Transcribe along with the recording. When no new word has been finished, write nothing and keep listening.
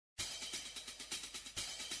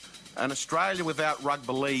An Australia without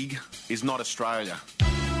rugby league is not Australia.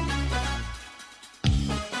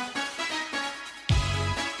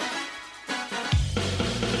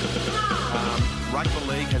 Rugby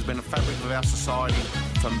league has been a fabric of our society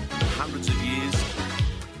for hundreds of years.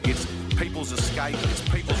 It's people's escape, it's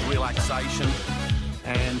people's relaxation,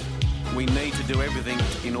 and we need to do everything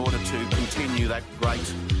in order to continue that great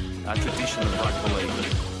tradition of rugby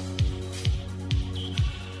league.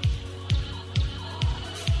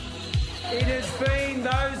 It has been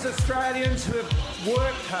those Australians who have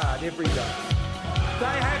worked hard every day.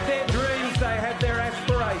 They have their dreams, they have their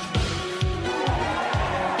aspirations.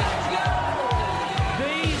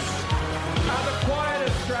 These are the quiet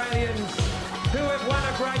Australians who have won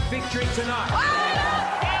a great victory tonight.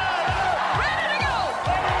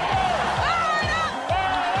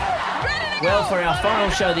 Well, for our final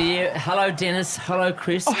show of the year, hello, Dennis. Hello,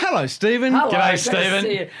 Chris. Oh, hello, Stephen. Hello. G'day,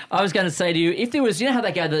 Stephen. I was going to say to you, if there was, you know how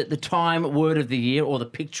they go, the time word of the year or the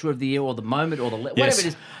picture of the year or the moment or the whatever it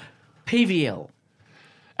is, PVL.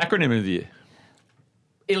 Acronym of the year.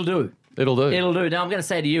 It'll do. It'll do. It'll do. Now, I'm going to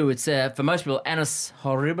say to you, it's for most people, Annus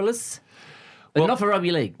Horribilis, but not for rugby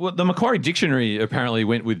league. Well, the Macquarie Dictionary apparently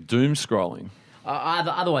went with doom scrolling.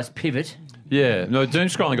 Otherwise, pivot. Yeah, no, doom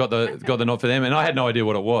scrolling got the nod for them, and I had no idea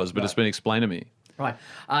what it was, but it's been explained to me. Right.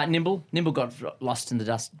 Nimble got lost in the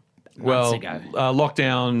dust months Well, ago.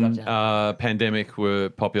 lockdown, pandemic were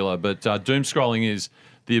popular, but doom scrolling is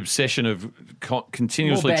the obsession of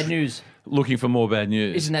continuously More bad news. looking for more bad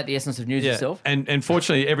news. Isn't that the essence of news itself? And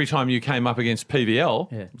fortunately, every time you came up against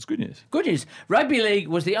PVL, it's good news. Good news. Rugby league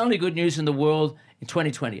was the only good news in the world in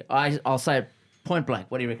 2020. I'll say it point blank.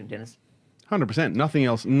 What do you reckon, Dennis? 100%.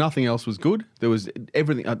 Nothing else was good. There was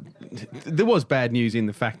everything. There was bad news in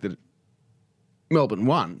the fact that Melbourne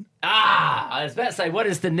won. I was about to say, what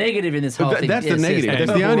is the negative in this whole thing? That's the negative. yes.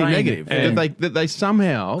 That's the only Purple rain. negative. That they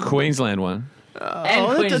somehow. Queensland won.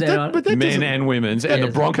 And Queensland. but that Men doesn't- and women's, and the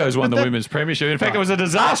Broncos won the women's premiership. In fact, it was a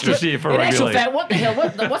disastrous year for In rugby actual league. fact, what the hell?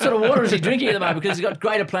 What sort of water is he drinking at the moment? Because he's got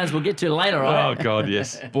greater plans we'll get to later, right? Oh, God,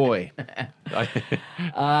 yes. Boy.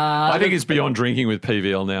 I think it's beyond drinking with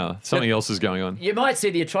PVL now. Something else is going on. You might see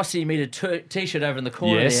the Atrocity Meter T-shirt over in the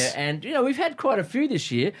corner Yes. there. And, we've had quite a few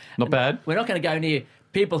this year. Not bad. We're not going to go near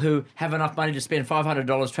people who have enough money to spend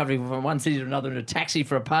 $500 travelling from one city to another in a taxi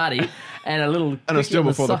for a party and a little... And it's still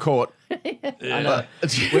before the court. I know.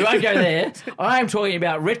 We won't go there. I am talking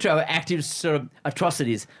about retroactive sort of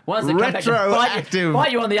atrocities. Ones that come back Retroactive. and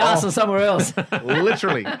bite you on the arse or somewhere else.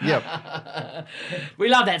 Literally. Yep. We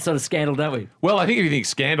love that sort of scandal, don't we? Well, I think if you think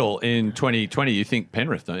scandal in 2020, you think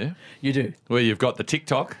Penrith, don't you? You do. Where you've got the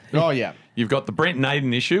TikTok. Oh, yeah. You've got the Brent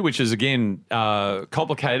Naden issue, which is, again,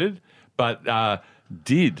 complicated, but...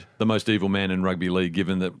 did the most evil man in rugby league,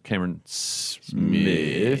 given that Cameron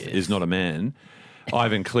Smith is not a man,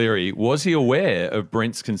 Ivan Cleary, was he aware of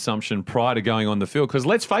Brent's consumption prior to going on the field? Because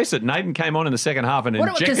let's face it, Naden came on in the second half and What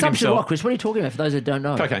injected consumption himself. what, Chris? What are you talking about for those that don't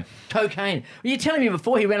know? Cocaine. Were you telling me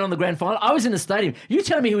before he ran on the grand final? I was in the stadium. You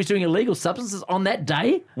telling me he was doing illegal substances on that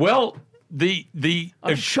day? Well,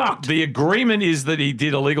 I'm shocked. The agreement is that he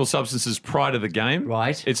did illegal substances prior to the game.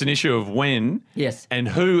 Right. It's an issue of when Yes. and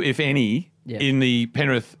who, if any, in the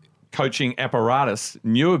Penrith coaching apparatus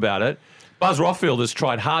knew about it. Buzz Rothfield has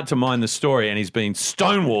tried hard to mine the story, and he's been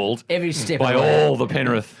stonewalled Every step by of the way. all the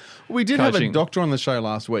Penrith. We did have a coaching. doctor on the show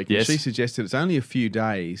last week, and Yes. she suggested it's only a few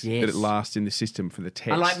days Yes. that it lasts in the system for the test.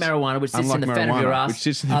 Unlike marijuana, which sits in Unlike the fat of your marijuana, ass, which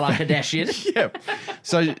sits in the I like fat- Kardashian. Yeah.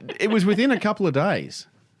 So it was within a couple of days.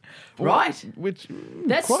 Right. Which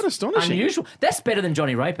That's quite astonishing. unusual. That's better than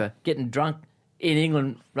Johnny Raper getting drunk in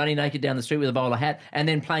England, running naked down the street with a bowler hat, and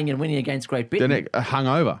then playing and winning against Great Britain. Then it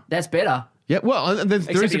hungover. That's better. Yeah, well, there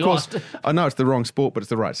Except is, he of course, lost. I know it's the wrong sport, but it's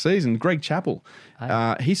the right season. Greg Chappell,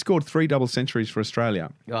 he scored 3 double centuries for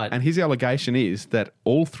Australia. Right. And his allegation is that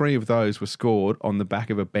all 3 of those were scored on the back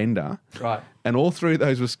of a bender. Right. And all 3 of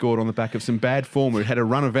those were scored on the back of some bad form who had a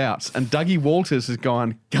run of outs. And Dougie Walters has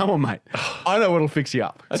gone, come on, mate. I know what'll fix you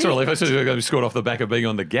up. That's a relief. I said going to be scored off the back of being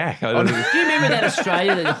on the gack. I don't know. Do you remember that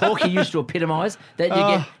Australia that Hawkeye used to epitomise?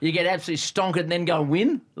 That you get absolutely stonkered and then go and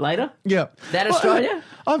win later? Yeah. That Australia?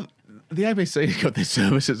 The ABC got the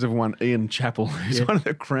services of one Ian Chappell, who's one of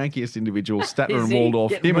the crankiest individuals. Statler Is and he?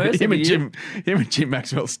 Waldorf. Getting Him worse and every Jim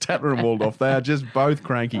Maxwell, Statler and Waldorf. They are just both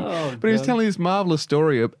cranky. But he was telling this marvellous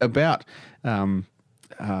story about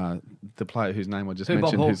the player whose name I just Bob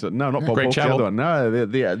mentioned. Hall? No, not Bob Greg Hawke, the Chappell? other one. No,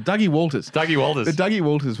 the Dougie Walters. Dougie Walters. The Dougie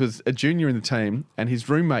Walters was a junior in the team, and his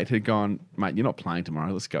roommate had gone, mate, you're not playing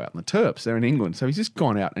tomorrow. Let's go out on the Terps. They're in England. So he's just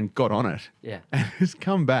gone out and got on it. Yeah. And has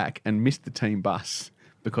come back and missed the team bus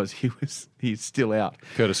because he's still out.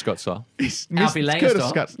 Curtis Scott style. He's Alfie Langer Curtis style.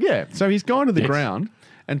 Scott. Yeah. So he's gone to the ground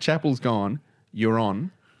And Chappell's gone, you're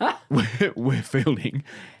on. We're fielding.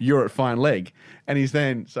 You're at fine leg. And he's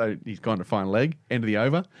gone to fine leg, end of the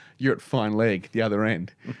over. You're at fine leg, the other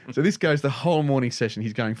end. So this goes the whole morning session.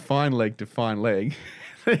 He's going fine leg to fine leg.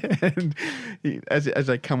 And as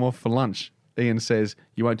they come off for lunch, Ian says,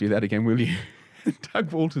 you won't do that again, will you? And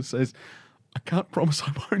Doug Walters says, I can't promise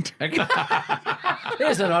I won't.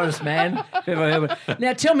 There's an honest man.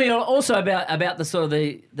 Now, tell me also about the sort of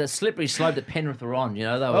the slippery slope that Penrith were on. You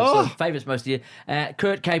know, they were sort of favourites most of the year.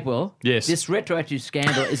 Kurt Capewell. Yes. This retroactive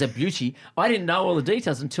scandal is a beauty. I didn't know all the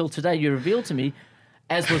details until today. You revealed to me,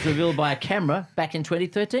 as was revealed by a camera back in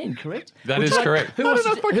 2013. Correct? That is correct. Who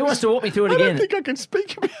wants to walk me through it again? I don't think I can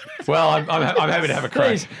speak about it. Well, I'm happy to have a crack.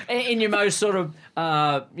 Please, in your most sort of,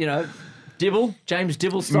 James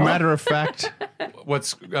Dibble style. Matter of fact.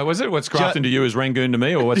 What's Grafton to you is Rangoon to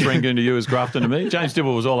me, or what's Rangoon to you is Grafton to me? James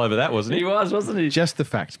Dibble was all over that, wasn't he? He was, wasn't he? Just the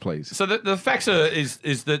facts, please. So the facts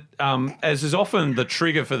is that, as is often the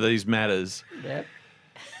trigger for these matters, Yep.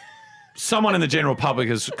 someone in the general public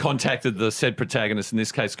has contacted the said protagonist, in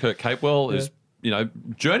this case Kurt Capewell, who's,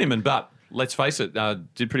 journeyman, but let's face it,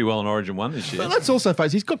 did pretty well in Origin 1 this year. But let's also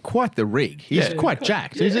face, he's got quite the rig. He's quite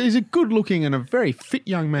jacked. Yeah. He's a good-looking and a very fit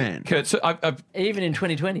young man. Kurt, so I've Even in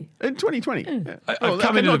 2020. In 2020. I've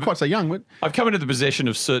come into not quite so young, but I've come into the possession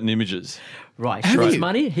of certain images. Right. Have He wants you?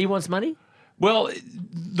 money. He wants money. Well,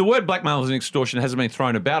 the word blackmail and extortion hasn't been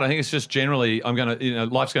thrown about. I think it's just generally,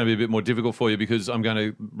 life's going to be a bit more difficult for you because I'm going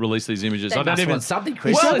to release these images. They must want something,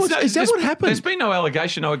 Chris. Is that what happened? There's been no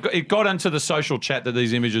allegation. No, it got into the social chat that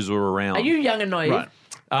these images were around. Are you young and naive? Right.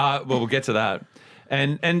 Well, we'll get to that.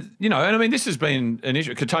 And I mean, this has been an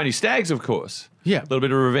issue. Katoni Staggs, of course. Yeah. A little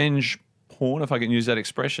bit of revenge porn, if I can use that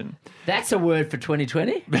expression. That's a word for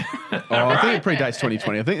 2020. I think it predates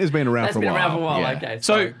 2020. I think it's been around That's for a been while. around for a while. Yeah. Okay.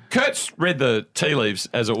 So Kurt's read the tea leaves,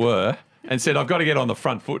 as it were, and said, I've got to get on the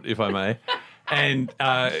front foot, if I may, and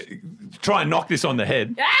try and knock this on the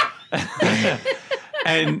head.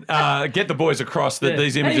 And get the boys across that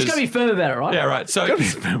these And images... he's got to be firm about it, right? Yeah, right. So,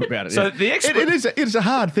 About it, so yeah. the expert... It is a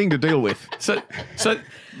hard thing to deal with. So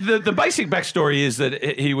the basic backstory is that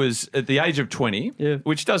he was at the age of 20, Yeah.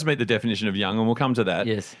 which does meet the definition of young, and we'll come to that.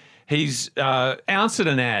 Yes. He's answered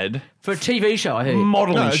an ad, For a TV show, I heard.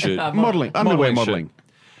 modelling shoot. Modelling, underwear Modelling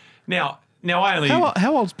modelling. Now I only...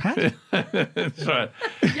 How old's Pat? That's right.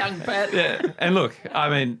 Young Pat. Yeah. And look, I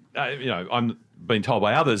mean, I'm being told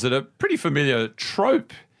by others that a pretty familiar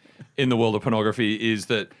trope in the world of pornography is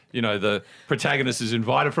that, the protagonist is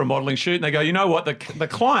invited for a modelling shoot and they go, you know what, the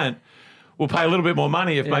client will pay a little bit more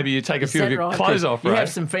money if maybe you take a Is few that of your right? clothes off, You right? have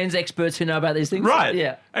some friends, experts who know about these things? Right.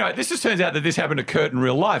 Yeah. Anyway, this just turns out that this happened to Kurt in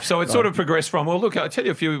real life. So it sort of progressed from, well, look, I'll tell you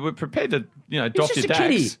a few, we're prepared to, doff just your a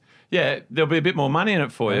kiddie. dax. Yeah, there'll be a bit more money in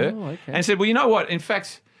it for you. Oh, okay. And said, well, you know what? In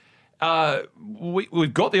fact,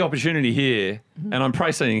 we've got the opportunity here, and I'm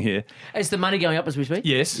pricing here. Is the money going up as we speak?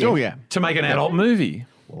 Yes. Oh, yeah. To make an adult movie.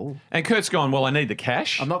 And Kurt's gone, well, I need the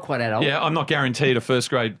cash. I'm not quite adult. Yeah, I'm not guaranteed a first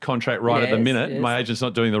grade contract right at the Yes, minute. yes. My agent's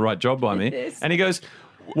not doing the right job by me. Yes. And he goes,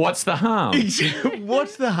 what's the harm?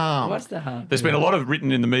 What's the harm? What's the harm? There's been a lot of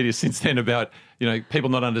written in the media since then about, people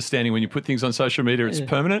not understanding when you put things on social media, it's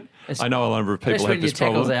permanent. I know a number of people Especially have when this your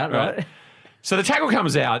tackle's problem. out, right? So the tackle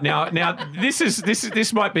comes out. Now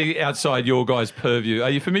this might be outside your guys' purview. Are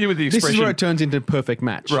you familiar with the This expression? is where it turns into a perfect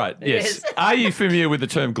match. Right, yes. Yes. Are you familiar with the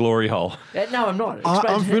term glory hole? No, I'm not. I'm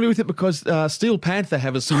Explain- familiar with it because Steel Panther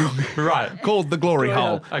have a song Right. called The Glory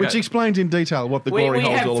Hole, Okay. which explains in detail what the We Glory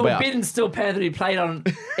Hole is have all about. forbidden Steel Panther to be played on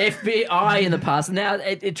FBI in the past. Now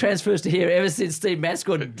it transfers to here ever since Steve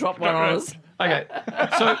Mascott dropped one on us. Okay.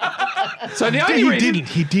 So the only reason...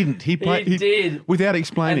 He didn't. He played. He did. Without And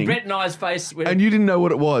explaining. Brett and I's face went... And you didn't know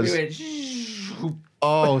what it was. we went, shh.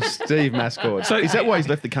 Oh, Steve Mascott. So- Is that why he's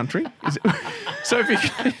left the country? Is it- So if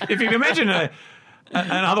you can imagine an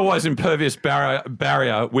otherwise impervious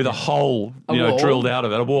barrier with a hole, wall. drilled out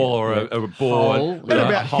of it, a wall or a board Hole. with At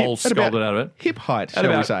a hole at about sculpted out of it. hip height, At shall we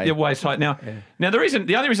about say. your waist height. Now the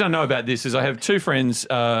only reason I know about this is I have two friends,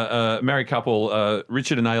 a married couple,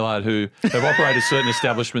 Richard and Aylard, who have operated certain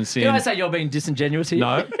establishments in. Did I say you're being disingenuous here?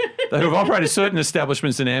 No, they have operated certain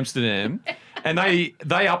establishments in Amsterdam, and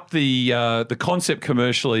they upped the concept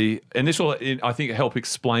commercially, and this will, I think, help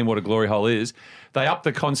explain what a glory hole is. They upped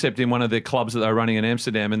the concept in one of their clubs that they were running in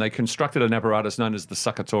Amsterdam, and they constructed an apparatus known as the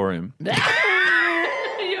succatorium.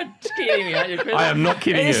 You're kidding me, aren't you, Chris? I am not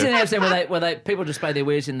kidding And this is you. in Amsterdam where they people display their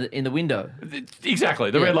wares in the window.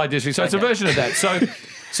 Exactly, the Yeah. red light district. So it's a Okay. version of that.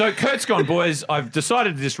 So Kurt's gone, boys, I've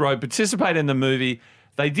decided this road, participate in the movie.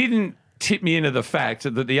 They didn't tip me into the fact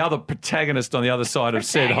that the other protagonist on the other side of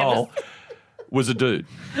said hole was a dude.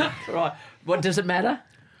 Right. What does it matter?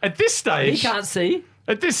 At this He stage, can't see.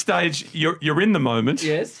 At this stage, you're in the moment.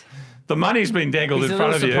 Yes. The money's been dangled He's in a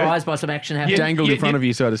front little of you. surprised by some action happening. Dangled in front of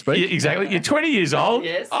you, so to speak. Yeah, exactly. You're 20 years old.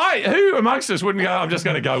 Yes. Who amongst us wouldn't go, I'm just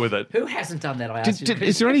going to go with it? Who hasn't done that? I asked you.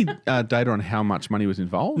 Is there any data on how much money was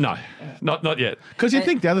involved? No, not yet. Because you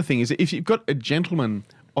think the other thing is that if you've got a gentleman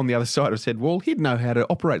on the other side who said, well, he'd know how to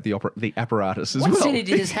operate the apparatus as What well. city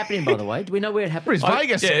did this happening, by the way? Do we know where it happened? It's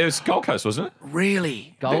Vegas. Yeah, it was Gold Coast, wasn't it?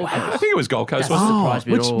 Really? Gold I Coast. think it was Gold Coast, That's wasn't it? surprised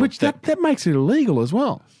me at all. Which that makes it illegal as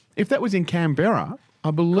well. If that was in Canberra, I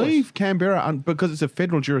believe Canberra, because it's a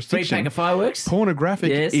federal Free jurisdiction, pack of fireworks? pornographic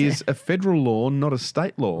Yes. is a federal law, not a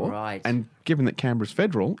state law. Right. And given that Canberra's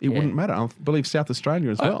federal, it wouldn't matter. I believe South Australia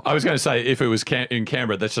as well. I was going to say, if it was in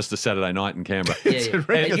Canberra, that's just a Saturday night in Canberra. Yeah, It's yeah. a It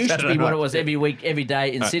regular used to be Saturday what night. it was every week, every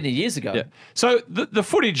day in Sydney years ago. Yeah. So the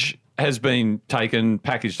footage has been taken,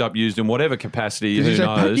 packaged up, used in whatever capacity, Did who you say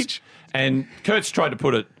knows. package? And Kurt's tried to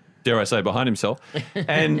put it, dare I say, behind himself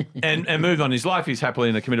and moved on his life. He's happily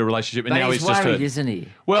in a committed relationship. And But now he's just worried, hurt. isn't he?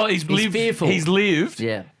 Well, he's lived. fearful. He's lived.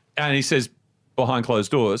 Yeah. And he says behind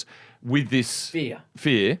closed doors with this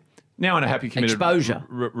Fear. Now in a happy committed Exposure.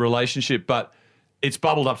 relationship, but it's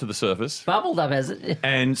bubbled up to the surface. Bubbled up, has it?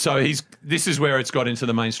 And so this is where it's got into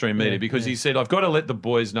the mainstream media because he said, I've got to let the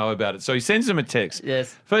boys know about it. So he sends them a text.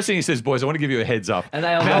 Yes. First thing he says, boys, I want to give you a heads up. And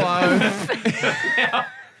they all Now,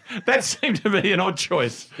 that seemed to be an odd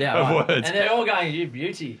choice Yeah, of right. words. And they're all going, you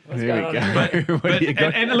beauty. What's There going we on go. here? What do you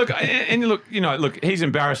got? And look, he's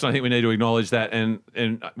embarrassed. And I think we need to acknowledge that, and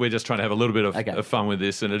we're just trying to have a little bit of fun with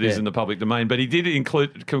this, and it is in the public domain. But he did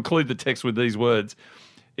conclude the text with these words.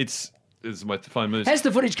 It's my phone moves. Has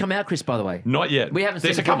the footage come out, Chris, by the way? Not yet. We haven't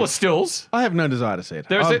There's seen a the couple of footage. stills. I have no desire to see it.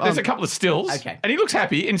 There's a couple of stills. Okay. And he looks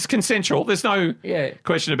happy, and it's consensual. There's no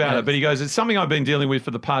question about it. But he goes, it's something I've been dealing with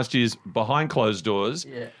for the past years behind closed doors.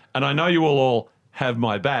 Yeah. And I know you will all have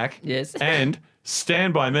my back. Yes. And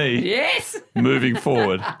stand by me Yes. moving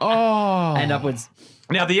forward. Oh. And upwards.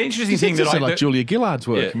 Now, the interesting This thing that is I... like Julia Gillard's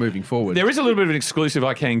work Yeah. moving forward. There is a little bit of an exclusive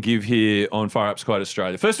I can give here on Fire Up Squad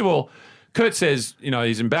Australia. First of all, Kurt says,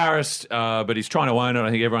 he's embarrassed, but he's trying to own it.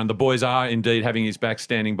 I think the boys are indeed having his back,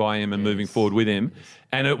 standing by him and moving forward with him.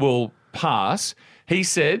 And it will pass. He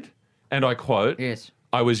said, and I quote, Yes.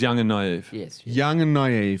 I was young and naive. Yes. Young and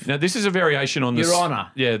naive. Now, this is a variation on Your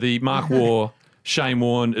Honour. Yeah, the Mark War, Shane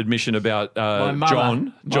Warne admission about My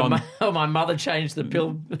mother. John. My mother changed the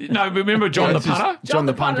pill. No, remember John the This is punter? John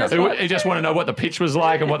the punter. that's He right. just wanted to know what the pitch was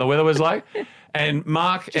like and what the weather was like. And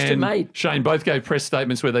Mark Just a and mate. Shane both gave press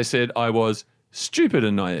statements where they said, I was stupid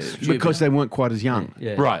and naive. Because they weren't quite as young.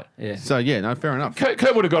 Yeah. Right. Yeah. So, yeah, no, fair enough.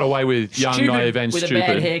 Kurt would have got away with young, Stupid naive, and with stupid. a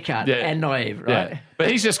bad haircut and naive, right? Yeah. But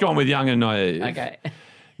he's just gone with young and naive. Okay.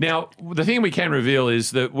 Now, the thing we can reveal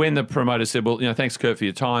is that when the promoter said, well, thanks, Kurt, for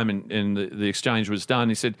your time, and the exchange was done,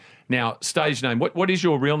 he said, now, stage name, what is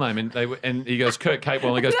your real name? And he goes, Kurt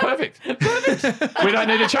Capewell. And he goes, perfect. We don't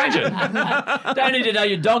need to change it. Don't need to know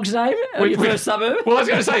your dog's name or your first suburb. Well, I was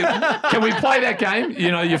going to say, can we play that game?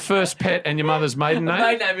 Your first pet and your mother's maiden name?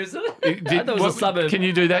 My name is it? I thought it was a suburb. Can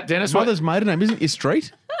you do that, Dennis? Mother's maiden name isn't your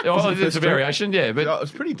street? Oh, Is it it's first a street? variation, yeah. But Oh,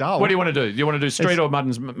 it's pretty dull. what do you want to do? Do you want to do street or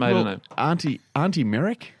mutton's maiden name? Auntie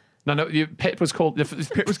Merrick? No, your pet was called...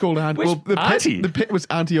 Pet was called Auntie. Which auntie? The pet was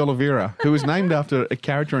Auntie Oliveira, who was named after a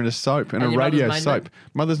character in a soap, and a your radio mother's maiden soap.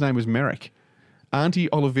 Mother's name was Merrick.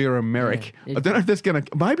 Auntie Oliveira Merrick. Yeah. I don't know if that's going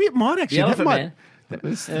to... Maybe it might actually. The That Elephant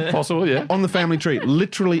might, Man. Possible, yeah. on the family tree.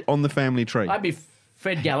 Literally on the family tree. I'd be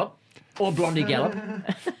Fred Gallop or Blondie Gallop.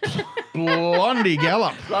 Blondie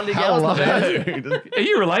Gallop. Blondie Gallop. Hello. Are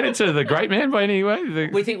you related to the great man by any way?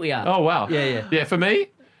 We think we are. Oh, wow. Yeah, yeah. Yeah, for me,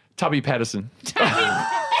 Tubby Patterson.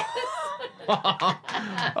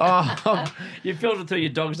 You filtered through your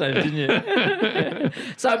dog's name, didn't you?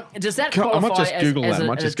 So does that I qualify might just Google as that. I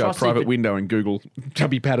might an just go atrocity private for- window and Google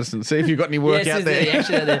Tubby Patterson. See if you've got any work Yes, out there's there. the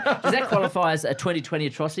action out there. Does that qualify as a 2020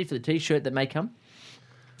 atrocity for the T-shirt that may come?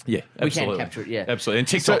 Yeah, We absolutely. can capture it, yeah. Absolutely. And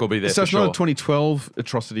TikTok will be there So for it's sure. not a 2012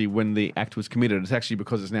 atrocity when the act was committed. It's actually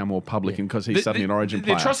because it's now more public and because he's suddenly an Origin the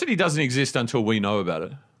player. atrocity doesn't exist until we know about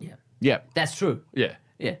it. Yeah. Yeah, That's true. Yeah.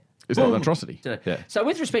 Yeah. it's not an atrocity. So, Yeah. so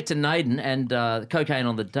with respect to Naden and cocaine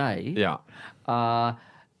on the day, Yeah. I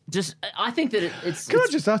think that it's... Can I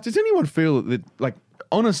just ask, does anyone feel that, like,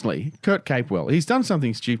 honestly, Kurt Capewell, he's done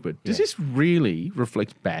something stupid. Does this really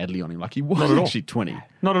reflect badly on him? Like, he was at all. actually 20.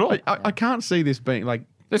 Not at all. I can't see this being, like,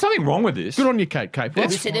 There's nothing wrong with this. Good on you, Kate Capewell.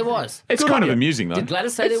 Who said there was? It's Good kind on of you. amusing, though. Did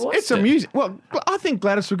Gladys say there was? It's amusing. Well, I think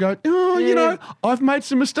Gladys would go, oh, you know, I've made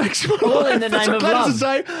some mistakes. In my All in life." the That's name what of Gladys love. would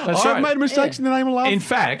say, That's I've right. made mistakes in the name of love. In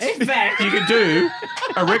fact, In fact. you could do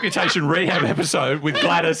a reputation rehab episode with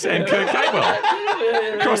Gladys and Kurt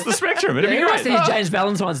Capewell across the spectrum. It'd be You must great. see James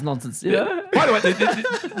Valentine's nonsense. You know? By the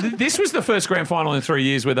way, this was the first grand final in 3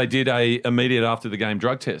 years where they did a immediate after the game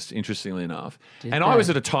drug test, interestingly enough. And I they? was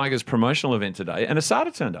at a Tigers promotional event today, and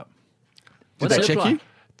Asada turned up. Did What's they it check look you? like?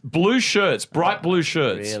 Blue shirts, bright blue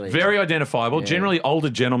shirts, Really? very identifiable, generally older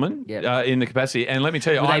gentlemen Yep. in the capacity. And let me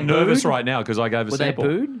tell you, Were they I'm nervous booed? right now because I gave a Were they sample.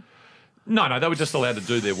 booed? No, they were just allowed to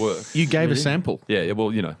do their work. You gave a sample. Yeah,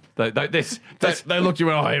 well, you know, They looked you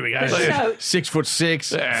and went, oh, here we go. So-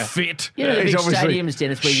 6'6", fit. You know the He's big obviously stadiums,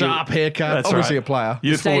 Dennis, where sharp haircut. That's Obviously right. a player.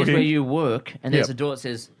 Youthful stadiums looking. where you work, and there's Yep. a door that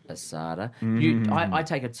says Asada. I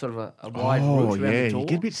take a sort of a wide Oh, route around yeah. the door. You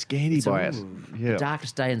get a bit scandy It's by it. the Yeah.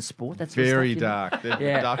 darkest day in sport. That's sort of Very stuff, you know? dark. The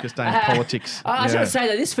Yeah. darkest day in politics. I was Yeah. going to say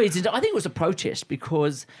that this feeds into. I think it was a protest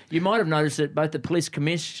because you might have noticed that both the police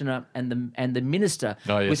commissioner and the minister,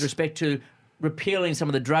 Oh, yes. with respect to repealing some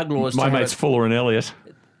of the drug laws, My to have mates Fuller and Elliott.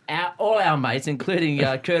 all our mates, including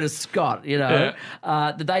Curtis Scott, you know,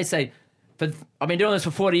 that they say, I've been doing this for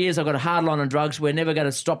 40 years. I've got a hard line on drugs. We're never going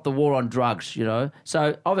to stop the war on drugs, you know.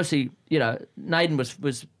 So obviously, you know, Naden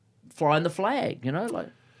was flying the flag, you know, like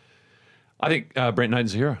I think Brent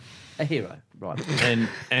Naden's a hero. a hero, right?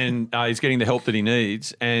 and he's getting the help that he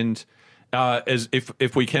needs. And as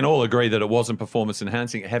if we can all agree that it wasn't performance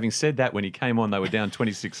enhancing, having said that, when he came on, they were down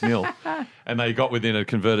 26-0, and they got within a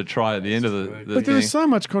converted try at the end of the But there thing. was so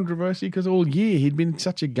much controversy because all year he'd been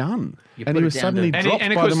such a gun. You And put he it was down suddenly to- And he- dropped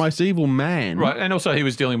and of by the course- most evil man. Right, and also he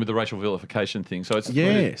was dealing with the racial vilification thing. So it's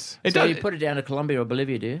Yes. It So does, you put it down to Colombia or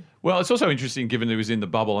Bolivia, do you? well, it's also interesting given he was in the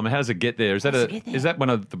bubble. I mean, how does it get there? Is that How does it get there? is that one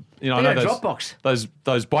of the They I got know a those Dropbox.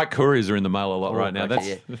 those bike couriers are in the mail a lot right now. Okay, That's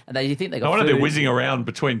yeah. And you think they no got wonder they're food. whizzing around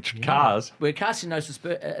between cars. We're casting no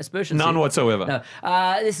aspersions. None here. whatsoever.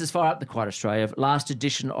 No. This is Fire Up the Quiet Australia, last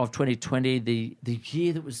edition of 2020, the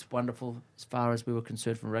year that was wonderful as far as we were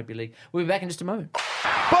concerned from rugby league. We'll be back in just a moment.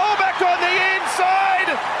 Ball back on the inside.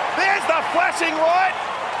 There's the flashing light.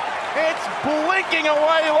 It's blinking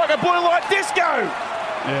away like a blue light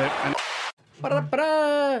disco.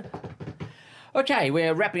 Ba-da-ba-da. Okay,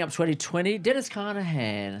 we're wrapping up 2020. Dennis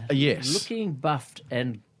Carnahan. Yes. Looking buffed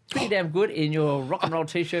and pretty damn good in your rock and roll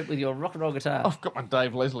t-shirt with your rock and roll guitar. I've got my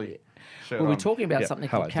Dave Leslie shirt We'll be on. talking about Yeah. something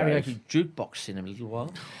Hello, called karaoke Dave. jukebox in a little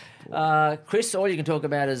while. Chris, all you can talk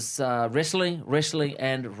about is wrestling,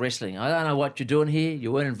 and wrestling. I don't know what you're doing here.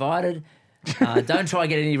 You weren't invited. Don't try and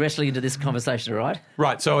get any wrestling into this conversation, all right?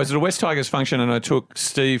 Right, so I was at a West Tigers function and I took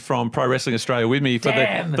Steve from Pro Wrestling Australia with me for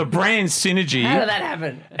Damn. the brand synergy. How did that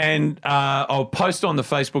happen? And I'll post on the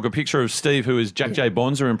Facebook a picture of Steve, who is Jack J.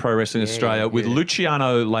 Bonza in Pro Wrestling Australia, with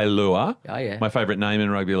Luciano Leilua, Oh, yeah. my favourite name in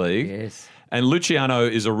rugby league. Yes. And Luciano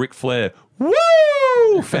is a Ric Flair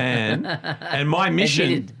woo fan. And my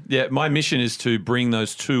mission, Admitted. is to bring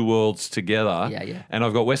those two worlds together. Yeah, yeah. And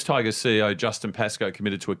I've got West Tigers CEO Justin Pascoe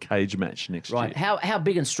committed to a cage match next Right. year. How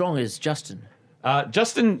big and strong is Justin?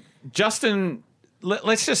 Justin,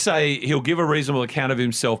 let's just say he'll give a reasonable account of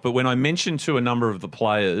himself. But when I mentioned to a number of the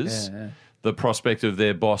players the prospect of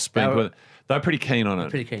their boss being, they're pretty keen on it.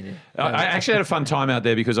 Pretty keen, yeah. I actually had a fun time out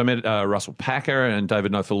there because I met Russell Packer and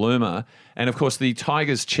David Nofaluma, and of course the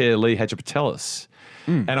Tigers chair Lee Hadjipatelis.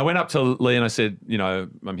 And I went up to Lee and I said, you know,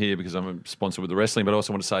 I'm here because I'm a sponsor with the wrestling, but I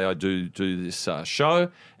also want to say I do this show,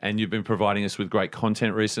 and you've been providing us with great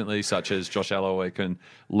content recently, such as Josh Alloway can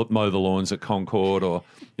mow the lawns at Concord or,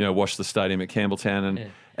 you know, wash the stadium at Campbelltown.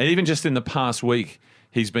 And even just in the past week,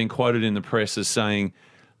 he's been quoted in the press as saying,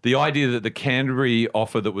 the idea that the Canterbury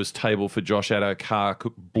offer that was tabled for Josh Addo-Carr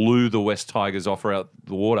blew the West Tigers offer out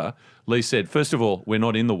the water. Lee said, first of all, we're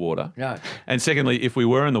not in the water. No. And secondly, if we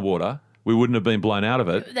were in the water, we wouldn't have been blown out of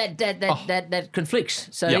it. That conflicts.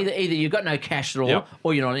 So Yep. either you've got no cash at all, Yep.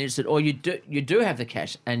 or you're not interested, or you do have the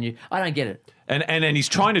cash, and I don't get it. And he's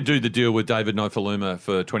trying to do the deal with David Nofaluma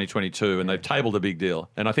for 2022, and they've tabled a big deal.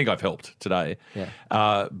 And I think I've helped today. Yeah.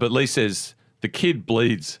 But Lee says the kid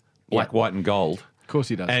bleeds black, Yeah. white, and gold. Of course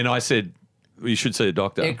he does. And I said, well, you should see a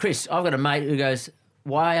doctor. Yeah, Chris, I've got a mate who goes,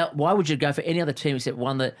 why would you go for any other team except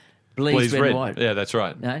one that bleeds red and white? Yeah, that's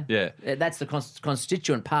right. No? Yeah. That's the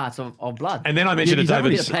constituent parts of blood. And then I you, mentioned you to don't David.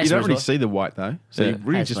 really, Plasma you don't as really well. see the white though, so Yeah. you really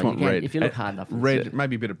Plasma, just want you can- red. if you look hard enough. Red,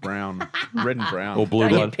 maybe a bit of brown, red and brown. Or blue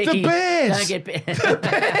Don't blood. get picky. The Bears! Don't get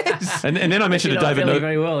picky. And then I mentioned You're to not David. feeling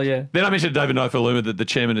very well, yeah. Then I mentioned to David Nofaluma that the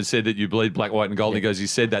chairman had said that you bleed black, white, and gold. And he goes, "He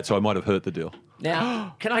said that, so I might have hurt the deal."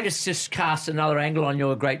 Now, can I just cast another angle on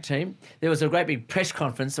your great team? There was a great big press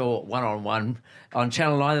conference or one-on-one on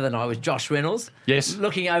Channel 9 the other night with Josh Reynolds. Yes.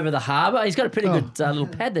 Looking over the harbour. He's got a pretty good little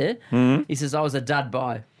pad there. Mm-hmm. He says, I was a dud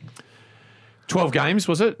by. 12 games,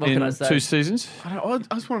 was it, What can I in say? 2 seasons? I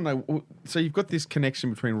just want to know. So you've got this connection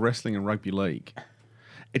between wrestling and rugby league.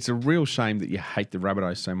 It's a real shame that you hate the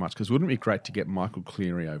Rabbitohs so much because wouldn't it be great to get Michael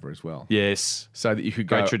Cleary over as well? Yes. So that you could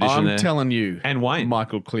Great go, tradition I'm there. telling you. And Wayne.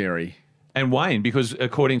 Michael Cleary. And Wayne, because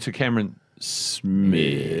according to Cameron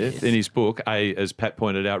Smith in his book, A, as Pat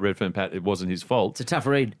pointed out, Redfern Pat, it wasn't his fault. It's a tough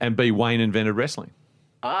read. And B, Wayne invented wrestling.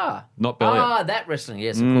 Ah. Not Bellier. Ah, that wrestling.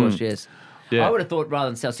 Yes, of course, yes. Yeah. I would have thought rather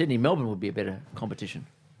than South Sydney, Melbourne would be a better competition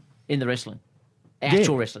in the wrestling.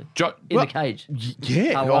 Actual wrestling. In the cage.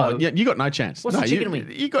 Yeah. Hello. Oh, yeah. You got no chance. What's no, the chicken you,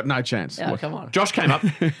 wing? you got no chance. Yeah, What? come on. Josh came up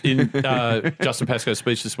in Justin Pascoe's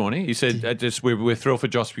speech this morning. He said, we're thrilled for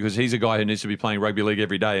Josh because he's a guy who needs to be playing rugby league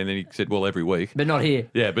every day. And then he said, well, every week. But not here.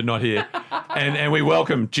 Yeah, but not here. and we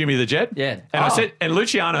welcome Jimmy the Jet. Yeah. And I Oh. said, and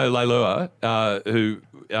Luciano Leilua, who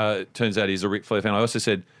turns out he's a Ric Flair fan, I also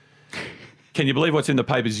said, can you believe what's in the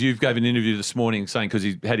papers? You gave an interview this morning saying, because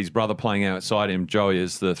he had his brother playing outside him, Joey,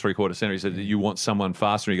 as the three-quarter centre. He said, that you want someone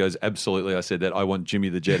faster. He goes, absolutely. I said that. I want Jimmy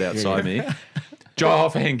the Jet outside me. Joe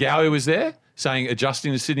Hofer-Hengawi was there saying,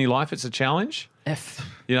 adjusting to Sydney life, it's a challenge.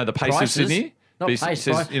 You know, the pace Prices. of Sydney. Not He pace,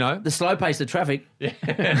 says, price. you know, The slow pace of traffic.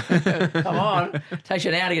 Come on. Takes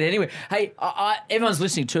you an hour to get anywhere. Hey, everyone's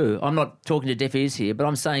listening too. I'm not talking to deaf ears here, but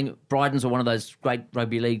I'm saying Bryden's are one of those great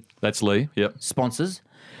rugby league that's Lee. Yep. sponsors.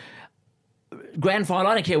 Grand final,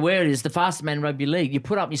 I don't care where it is, the fastest man in rugby league.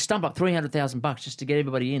 You stump up $300,000 just to get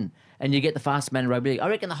everybody in, and you get the fastest man in rugby league. I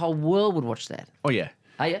reckon the whole world would watch that. Oh, yeah.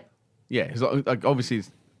 Are you? Yeah. It's like, obviously,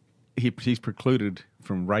 he's precluded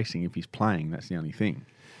from racing if he's playing. That's the only thing.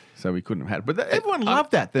 So we couldn't have had it. But everyone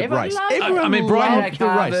loved that everyone race. loved it. Everyone I mean, Brian loved the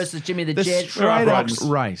Carr race. versus Jimmy the Jet. straight up Bryden's-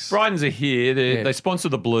 race. Bryden's are here. They sponsor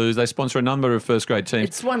the Blues. They sponsor a number of first-grade teams.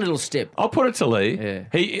 It's one little step. I'll put it to Lee. Yeah.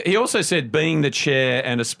 He also said, being the chair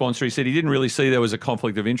and a sponsor, he said he didn't really see there was a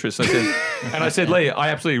conflict of interest. I said, Lee, I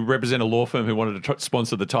absolutely represent a law firm who wanted to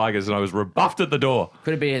sponsor the Tigers, and I was rebuffed at the door.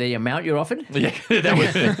 Could it be the amount you're offered? Yeah,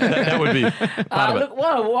 that would be part of it. Look,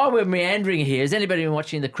 while we're meandering here, has anybody been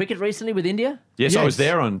watching the cricket recently with India? Yes, I Yes. was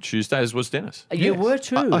there on Tuesday, as was Dennis. You Yes. were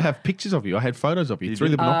too. I have pictures of you. I had photos of you through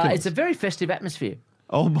the binoculars. It's a very festive atmosphere.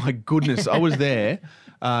 Oh my goodness! I was there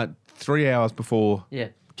 3 hours before Yeah.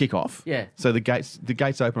 kickoff. Yeah. So the gates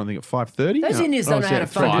open I think at 5:30. Those Indians don't know how to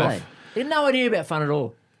fun, do they? They have no idea about fun at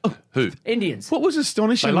all. Who? Indians. What was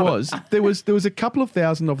astonishing love was there was a couple of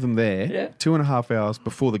thousand of them there, Yeah. 2.5 hours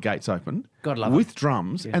before the gates opened, God love with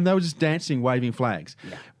drums, and they were just dancing, waving flags.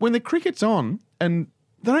 When the cricket's on, and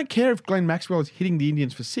they don't care if Glenn Maxwell is hitting the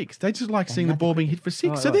Indians for 6. They just like seeing the ball being hit for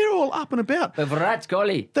 6. So right. they're all up and about. But Virat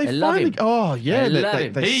Kohli, They I love finally, him. oh yeah, I love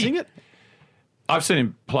him. they sing it. I've seen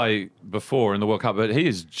him play before in the World Cup, but he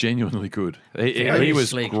is genuinely good. Very He was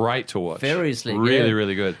slick. great to watch. Very slick, Really, yeah.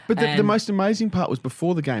 really good. But the And- most amazing part was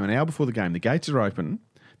before the game, an hour before the game, the gates are open.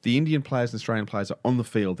 The Indian players and Australian players are on the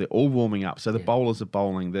field. They're all warming up. So the bowlers are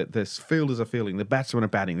bowling, the fielders are fielding, the batsmen are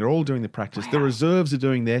batting. They're all doing the practice. The reserves are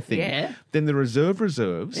doing their thing. Yeah. Then the reserves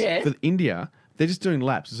Yeah. for India, they're just doing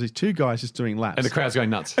laps. There's these two guys just doing laps. And the crowd's going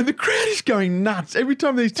nuts. And the crowd is going nuts every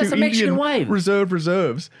time these two That's the Mexican Indian wave.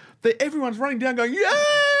 reserves. Everyone's running down, going yeah.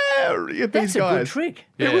 At That's these a guys. good trick.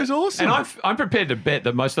 It was awesome. And I'm prepared to bet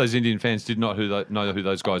that most of those Indian fans did not know who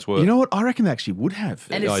those guys were. You know what? I reckon they actually would have.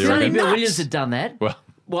 And if Oh, you Sonny reckon? Bill Nuts. Williams had done that, Well-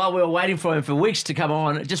 while we were waiting for him for weeks to come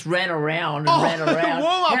on, just ran around and ran around.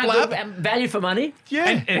 warm-up How lap. good, value for money. yeah.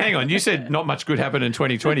 And hang on, you said not much good happened in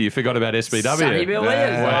 2020. You forgot about SBW. Sonny Bill Williams.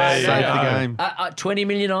 There you Saved go. the game. 20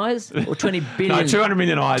 million eyes or 20 billion? No, 200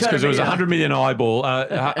 million eyes because it was 200 100 million eyeball,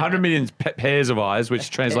 100 million pairs of eyes, which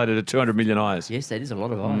translated to 200 million eyes. Yes, that is a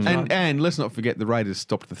lot of eyes. And let's not forget the Raiders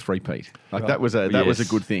stopped the three-peat. Like that was a Yes.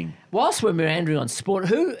 good thing. Whilst we're meandering on sport,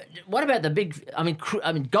 what about the big? I mean,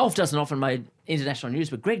 golf doesn't often make international news,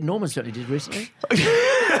 but Greg Norman certainly did recently.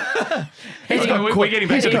 We're getting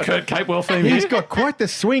back to the Kurt Capewell theme He's here. got quite the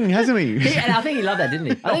swing, hasn't he? And I think he loved that, didn't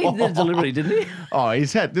he? I think he did it deliberately, didn't he? Oh,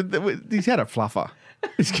 he's had a fluffer.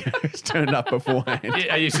 He's turned up beforehand.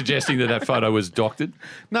 Are you suggesting that photo was doctored?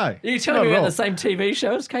 No, Are you telling not me at about all. the same TV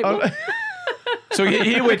shows, Kate? So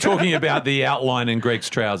here we're talking about the outline in Greg's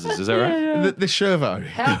trousers. Is that right? The Shervo.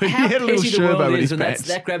 How he had a little petty the world Shervo in is his when pants.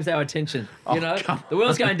 that grabs our attention. You know, the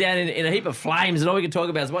world's going down in a heap of flames, and all we can talk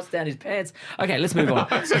about is what's down his pants. Okay, let's move on.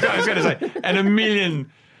 So I was going to say, and a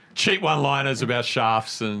million cheap one-liners about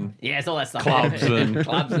shafts and Yeah, it's all that stuff. clubs and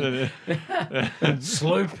Clubs and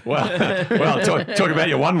sloop. well, talk about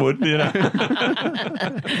your one wood, you know.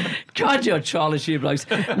 God, you're childish, you blokes.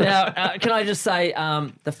 Now, can I just say,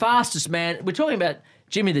 the fastest man, we're talking about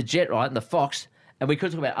Jimmy the Jet, right, and the Fox, and we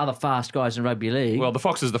could talk about other fast guys in rugby league. Well, the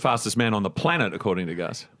Fox is the fastest man on the planet, according to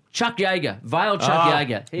Gus. Chuck Yeager, Vale Chuck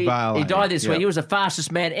Yeager. He died this week. He was the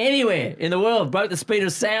fastest man anywhere in the world, broke the speed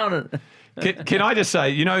of sound. Can I just say,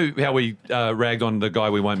 you know how we ragged on the guy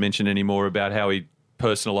we won't mention anymore about how he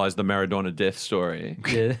personalised the Maradona death story?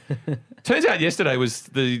 Yeah. Turns out yesterday was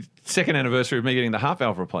the second anniversary of me getting the half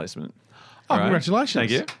valve replacement. Oh, Right? congratulations.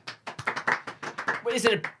 Thank you. Is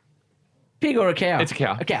it a pig or a cow? It's a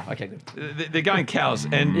cow. A cow, okay, good. They're going cows.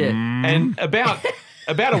 And Yeah. and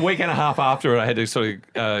about a week and a half after it, I had to sort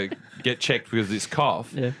of get checked because of this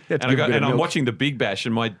cough. Yeah. And, I'm watching the Big Bash,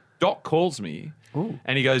 and my doc calls me,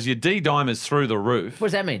 and he goes, "Your D dimer's through the roof." What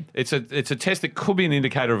does that mean? It's a test that could be an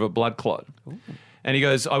indicator of a blood clot. And he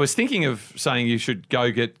goes, "I was thinking of saying you should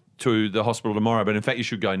go get to the hospital tomorrow, but in fact you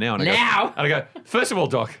should go now." And Now? I go, "First of all,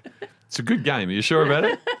 doc, it's a good game. Are you sure about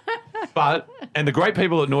it?" And the great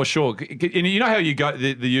people at North Shore, you know how you go,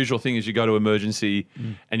 the usual thing is you go to emergency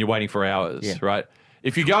and you're waiting for hours, Yeah. right?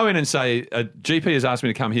 If you go in and say, a GP has asked me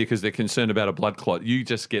to come here because they're concerned about a blood clot, you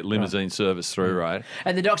just get limousine service through, right?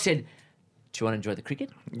 And the doc said, do you want to enjoy the cricket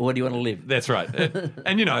or do you want to live? That's right.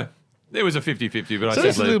 And, you know, it was a 50-50, but I So said,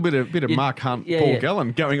 there's a little bit of Mark Hunt, Paul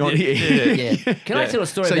Gallen going on here. Yeah. Can I tell a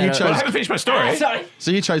story So about you it? chose- I haven't finished my story. Sorry.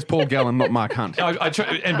 So you chose Paul Gallen, not Mark Hunt.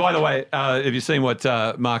 And by the way, have you seen what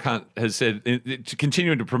Mark Hunt has said?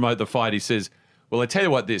 Continuing to promote the fight, he says, "Well, I tell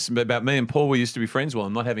you what, this about me and Paul, we used to be friends. Well,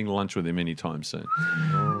 I'm not having lunch with him anytime soon."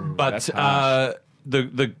 But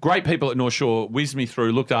the great people at North Shore whizzed me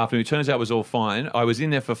through, looked after me. Turns out it was all fine. I was in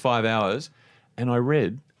there for 5 hours, and I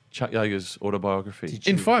read Chuck Yeager's autobiography.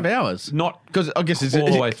 In 5 hours? Not Because I guess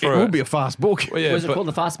all the way it through will it. be a fast book. Well, yeah, Was it but called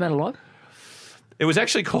The Fast Man Alive? it was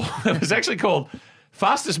actually called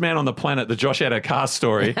Fastest Man on the Planet, the Josh Addo-Carr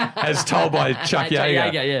story, as told by Chuck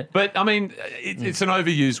Yeager. Yeah. But, I mean, it's an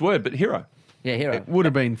overused word, but hero. Yeah, hero. It would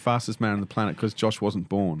have been fastest man on the planet because Josh wasn't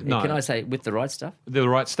born. No. Can I say with the right stuff? The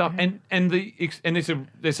right stuff, and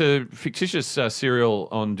there's a fictitious serial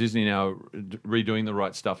on Disney now redoing The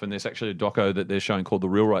Right Stuff, and there's actually a doco that they're showing called The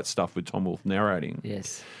Real Right Stuff with Tom Wolfe narrating.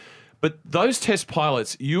 Yes. But those test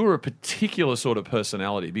pilots, you were a particular sort of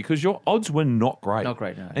personality because your odds were not great. Not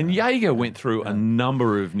great, no, And Yeager went through a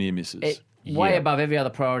number of near misses. Way above every other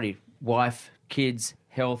priority. Wife, kids,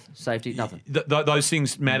 health, safety, nothing. Those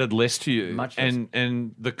things mattered less to you, Much less.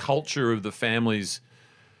 and the culture of the families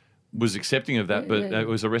was accepting of that, but it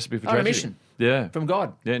was a recipe for On a tragedy. mission. Yeah, From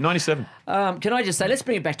God. yeah, 97. Can I just say, let's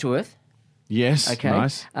bring it back to earth. Yes, Okay.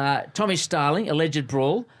 nice. Tommy Starling, alleged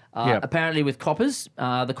brawl. Yep. Apparently with coppers.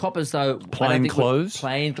 The coppers, though, I don't Plain think were clothes?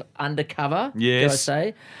 plain undercover. Yes. Dare I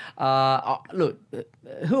say? Look,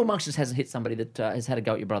 who amongst us hasn't hit somebody that has had a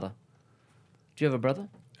go at your brother? Do you have a brother?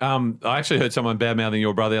 I actually heard someone bad mouthing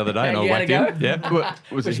your brother the other day, and I You had whacked a him. go? Yeah.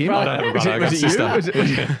 Was it Which him? brother? I don't have a brother. I got a Was it you?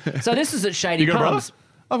 sister. Was it- So this is at Shady You got a brother? Palms.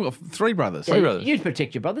 I've got 3 brothers. Three brothers. You'd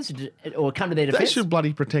protect your brothers or come to their They defence. should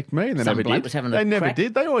bloody protect me, and they Some never bloke did. was having a They never crack.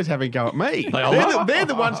 did. They always have a go at me. are. They're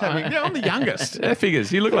the ones having. Yeah, I'm the youngest. That figures.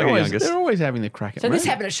 You look like a They're youngest. always having the crack at So me. this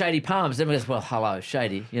happened at Shady Palms. Then we goes, well, hello,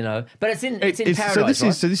 Shady, you know. But it's in It's-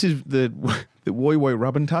 Paradise, so this is the Woi Woi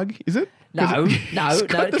Rub and Tug, is it? No. It's Can I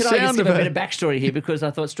got the just sound give of a bit of backstory here because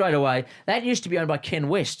I thought straight away that used to be owned by Ken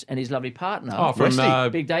West and his lovely partner. Oh, from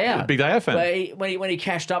Big Day Out. Big Day Out fan. When he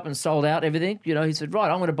cashed up and sold out everything, you know, he said, right,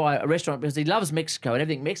 I'm going to buy a restaurant because he loves Mexico and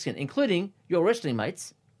everything Mexican, including your wrestling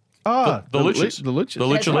mates. Ah, The Luchas. The Luchas. The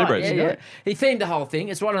Lucha That's right, Libres. Yeah, yeah. He themed the whole thing.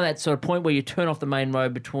 It's right on that sort of point where you turn off the main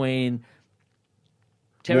road between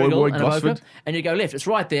Terrigal Woy, and Gosford. Avoca, and you go left. It's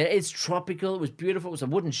right there. It's tropical. It was beautiful. It was a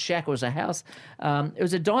wooden shack. It was a house. It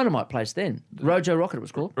was a dynamite place then. Rojo Rocket it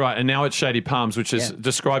was called. Right, and now it's Shady Palms, which is Yeah.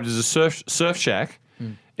 described as a surf shack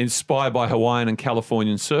inspired by Hawaiian and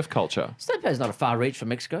Californian surf culture. Stonepa's not a far reach from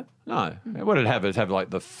Mexico. No. What did it have? It'd have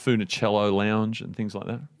like the Funicello Lounge and things like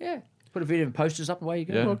that. Yeah. Put a few different posters up and away you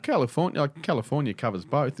go. Yeah. Well, California covers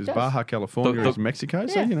both. There's Does. Baja California, The- is Mexico.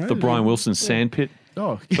 So Yeah. you know The Brian Wilson sandpit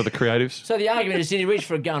Oh, for the creatives. So the argument is, did he reach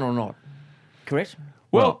for a gun or not? Correct?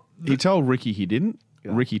 Well, he told Ricky he didn't.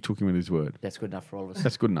 Ricky took him at his word. That's good enough for all of us.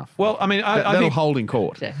 That's good enough. well, I mean, I That'll think hold in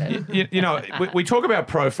court. you know we talk about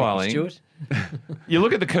profiling. Stuart? You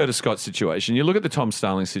look at the Curtis Scott situation, you look at the Tom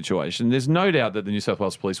Starling situation, there's no doubt that the New South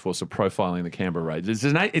Wales Police Force are profiling the Canberra raids.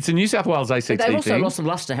 It's a New South Wales ACT They've also thing. lost some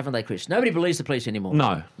luster, haven't they, Chris? Nobody believes the police anymore.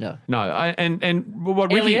 No. No. And what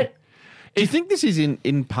Ricky... Elliot? Do you think this is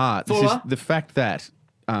in part this is Fuller? the fact that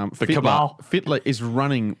cabal. Fittler is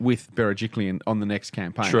running with Berejiklian on the next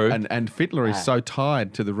campaign. True. And Fittler is so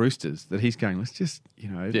tied to the Roosters that he's going, let's just,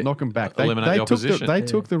 knock them back. Eliminate the opposition. They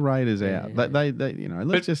took the Raiders out. They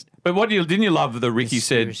let's just... But didn't you love that Ricky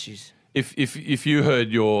said, Conspiracies. if you heard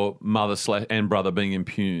your mother and brother being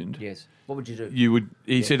impugned, Yes. What would you do?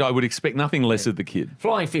 he said, I would expect nothing less of the kid.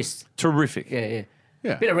 Flying fists. Terrific. Yeah.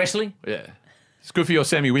 Yeah. Bit of wrestling. Yeah. It's good for your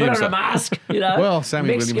Sammy Put Williams. on a mask. Well, Sammy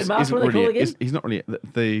Mexican Williams mask. isn't What do they call it really... again? He's not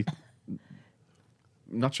really...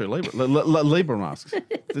 Not sure, Libra masks.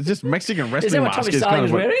 They're just Mexican Is wrestling that what masks. Tommy Starling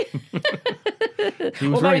was what- wearing? He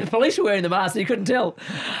was Or very- maybe the police were wearing the mask and you couldn't tell.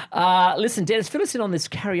 Listen, Dennis, fill us in on this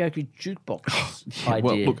karaoke jukebox idea.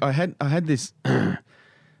 Well, look, I had this...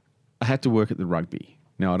 I had to work at the rugby.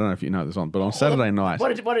 Now, I don't know if you know this on, but on Saturday night...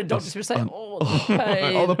 What did Dr. Smith say? Oh, the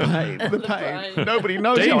pain. Oh, the pain. The pain. Nobody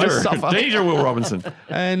knows how I Danger. suffer. Danger, Will Robinson.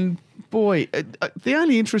 And, boy, the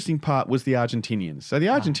only interesting part was the Argentinians. So the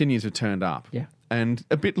Argentinians have turned up. Yeah. And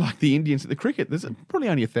a bit like the Indians at the cricket, there's probably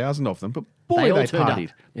only 1,000 of them, but boy, They all they turned up.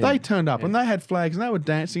 partied. Yeah. They turned up and they had flags and they were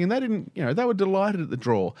dancing and they didn't, they were delighted at the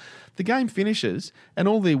draw. The game finishes and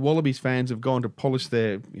all the Wallabies fans have gone to polish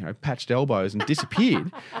their, patched elbows and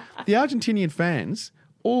disappeared. The Argentinian fans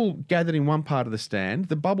all gathered in one part of the stand.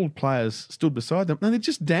 The bubbled players stood beside them and they're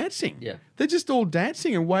just dancing. Yeah. They're just all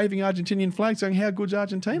dancing and waving Argentinian flags saying, how good's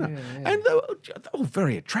Argentina? And they were all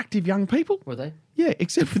very attractive young people. Were they? Yeah,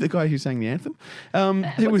 except for the guy who sang the anthem.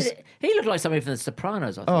 He looked like somebody from The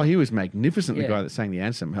Sopranos, I thought. Oh, he was magnificent, the Yeah. guy that sang the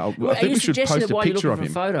anthem. I Are think you we should suggesting post that a while you're picture looking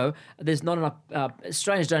of for a him. photo, there's not enough...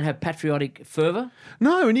 Australians don't have patriotic fervour?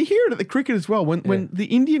 No, and you hear it at the cricket as well. When the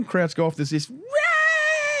Indian crowds go off, there's this...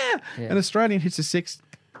 "Rah!" An Australian hits a six,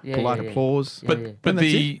 polite applause. But And but that's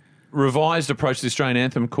the revised approach to the Australian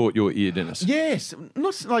anthem caught your ear, Dennis. Yes,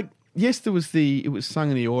 not like... Yes, it was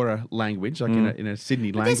sung in the Eora language, like in a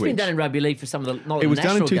Sydney But language. that's been done in rugby league for some of the not It was the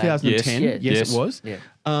done in national games. 2010. Yes. Yes, it was.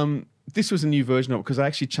 Yeah. This was a new version of it because they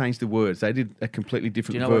actually changed the words. They did a completely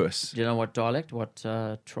different Do you know verse. do you know what dialect? What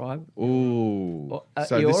tribe? Ooh.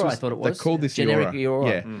 Eora, I thought it was. They called this Generic Eora.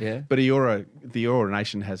 Eora. Yeah. Yeah. But Eora, the Eora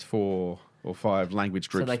Nation has 4 or 5 language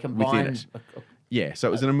So groups they within combined it. Yeah, so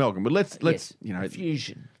it was an amalgam. But let's yes,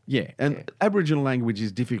 fusion. Yeah, and Aboriginal language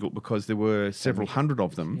is difficult because there were several hundred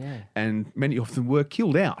of them, Yeah. and many of them were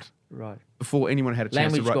killed out Right. before anyone had a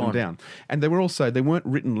chance Language to write gone. them down. And they weren't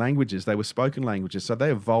written languages; they were spoken languages. So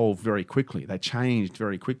they evolved very quickly. They changed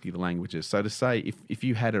very quickly, the languages. So to say, if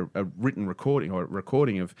you had a written recording or a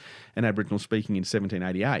recording of an Aboriginal speaking in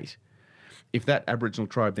 1788. If that Aboriginal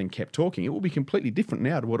tribe then kept talking, it will be completely different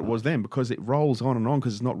now to what it was then because it rolls on and on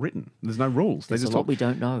because it's not written. There's no rules. There's they just a lot talk. we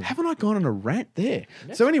don't know. Haven't I gone on a rant there?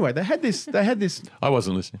 So anyway, they had this. I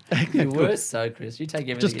wasn't listening. You were so, Chris. You take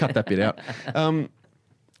everything. Just cut that bit out.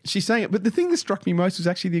 She sang it, but the thing that struck me most was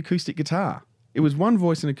actually the acoustic guitar. It was one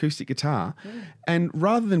voice and acoustic guitar, and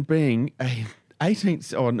rather than being a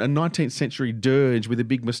 18th or a 19th century dirge with a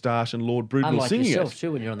big moustache and Lord Broodwell Unlike singing yourself it,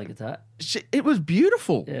 too when you're on the guitar. it was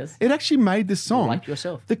beautiful. Yes. It actually made the song. Like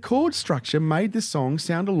yourself. The chord structure made the song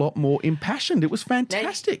sound a lot more impassioned. It was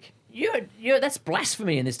fantastic. You're that's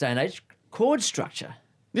blasphemy in this day and age. Chord structure.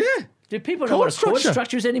 Yeah. Do people know what a chord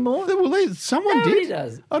structure is anymore? Well, someone Nobody did.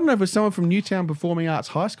 does. I don't know if it was someone from Newtown Performing Arts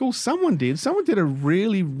High School. Someone did. Someone did a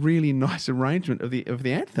really, really nice arrangement of the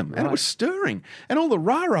anthem, and it was stirring. And all the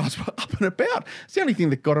rah-rahs were up and about. It's the only thing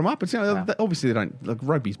that got them up. It's obviously they don't. Like,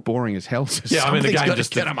 rugby's boring as hell. So Yeah, I mean the something's game gotta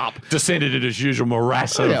just get them up. descended into its usual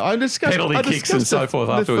morass of I discussed penalty I kicks and discussed so forth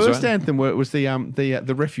the afterwards. first right? anthem where it was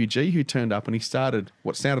the refugee who turned up and he started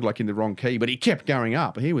what sounded like in the wrong key, but he kept going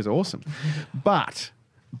up. He was awesome. But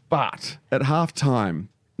at halftime,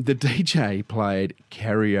 the DJ played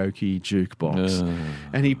karaoke jukebox,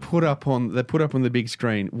 and they put up on the big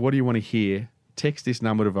screen. What do you want to hear? Text this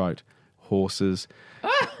number to vote. Horses,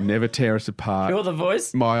 Never Tear Us Apart. You're the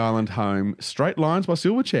voice. My Island Home, Straight Lines by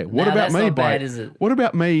Silverchair. What Nah, about that's me not by bad, is it? What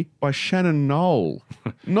about me by Shannon Knoll?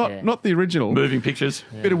 Not the original. Moving pictures.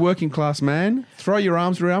 Bit of Working Class Man. Throw Your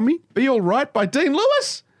Arms Around Me. Be All Right by Dean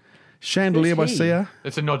Lewis. Chandelier by Who's he? Sia.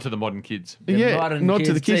 It's a nod to the modern kids. modern nod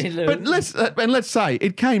to the kids, kids. Dean But Lewis. let's say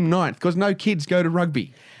it came ninth because no kids go to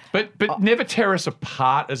rugby. But Never Tear Us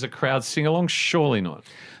Apart as a crowd sing along, surely not.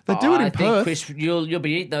 They do it in I Perth. think, Chris, you'll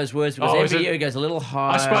be eating those words because Oh, is every it? year it goes a little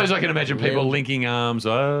higher. I suppose I can imagine people little- linking arms.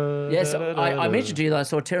 Yes, I mentioned to you that I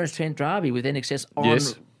saw Terence Trent D'Arby with NXS on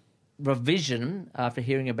Yes. revision after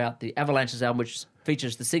hearing about the Avalanches album, which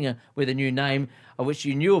features the singer with a new name, of which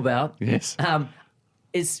you knew about. Yes.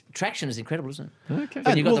 Its traction is incredible, isn't it? Okay.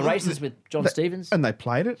 And you got well, the races with John Stevens. And they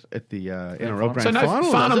played it at the NRL Grand So no,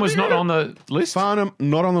 Final. Farnham was not on the list. Farnham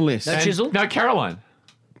not on the list. No And Chisel? No, Caroline.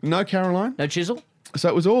 No Caroline. No Chisel? So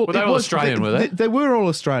it was all. Were they all Australian, were they? They were all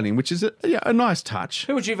Australian, which is a nice touch.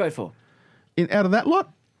 Who would you vote for? Out of that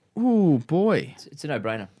lot, oh boy. It's a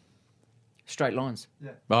no-brainer. Straight lines.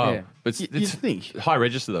 Oh, Yeah. it's You think? high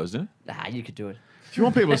register those, isn't it? Nah, you could do it. If you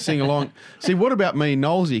want people to sing along, see, what about me,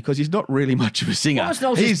 Knowlesy? Because he's not really much of a singer. What was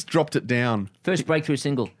Knowlesy's- He's dropped it down. First breakthrough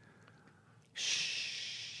single.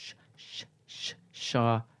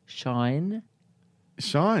 Shine.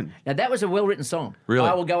 Shine. Now that was a well-written song. Really?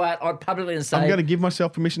 I will go out on publicly and say Uh, I'm going to give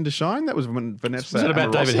myself permission to shine. That was when Vanessa. Is it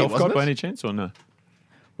about David Amorossi, wasn't Helfgott by it? any chance or no?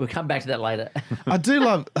 we'll come back to that later. I do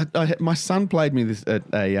love. My son played me this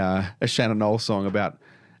a Shannon Knowles song about.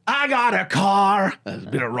 I got a car. There's a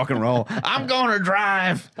bit of rock and roll. I'm going to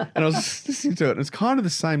drive. And I was listening to it. And it's kind of the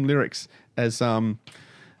same lyrics as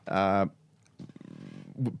Baby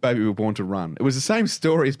We Were Born to Run. It was the same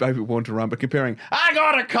story as Baby We Were Born to Run, but comparing I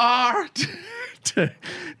got a car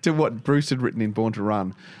to what Bruce had written in Born to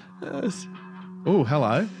Run. Oh,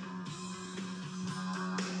 hello.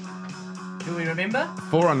 Do we remember?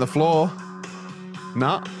 4 on the floor.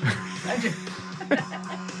 No.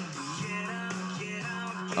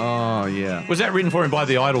 Oh, yeah. Was that written for him by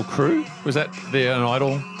the Idol crew? Was that an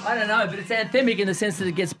Idol? I don't know, but it's anthemic in the sense that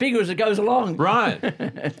it gets bigger as it goes along. Right.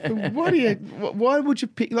 Why would you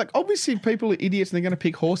pick? Like, obviously, people are idiots and they're going to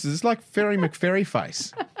pick horses. It's like Ferry McFerry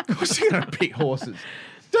face. Of course, you're going to pick horses.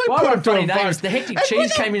 Don't Why put were them to funny a names? vote. The Hectic And Cheese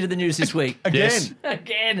when came into the news this week. Yes.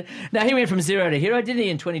 Again. Now, he went from zero to hero, didn't he,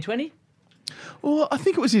 in 2020? Well, I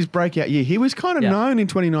think it was his breakout year. He was kind of Yeah. known in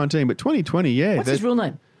 2019, but 2020, yeah. What's his real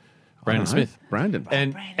name? Brandon Smith. Brandon.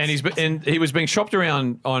 And he was being shopped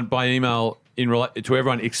around by email to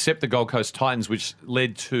everyone except the Gold Coast Titans, which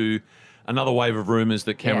led to another wave of rumours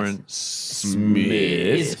that Cameron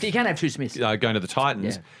Smith You can't have two Smiths. going to the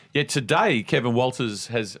Titans. Yeah. Yet today, Kevin Walters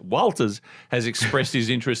has expressed his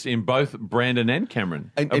interest in both Brandon and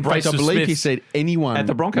Cameron. In A brace fact, I of believe he Smiths said anyone at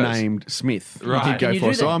the Broncos. named Smith. Right. He did Can go you for.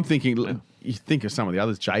 do So that? I'm thinking, you think of some of the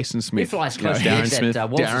others, Jason Smith. He flies you know, close to the Darren edge that Smith.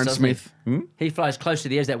 Walters, Darren doesn't Smith. He? He flies close to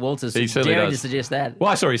the edge that Walters. He certainly daring does. to suggest that. Well,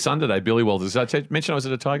 I saw his son today, Billy Walters. Did I mention I was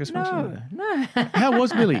at a Tigers function? No. How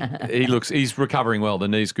was Billy? He's recovering well. The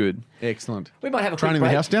knee's good. Excellent. We might have a quick Training the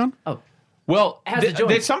break. house down? Oh, Well, How's the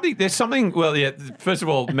joint? there's something. Well, yeah. First of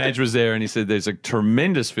all, Madge was there, and he said there's a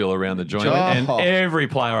tremendous feel around the joint. Oh. And every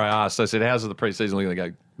player I asked, I said, "How's the preseason looking?" They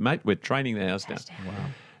go, "Mate, we're training the house down." Wow.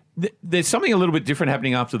 There's something a little bit different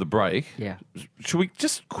happening after the break. yeah. Should we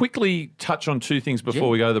just quickly touch on two things before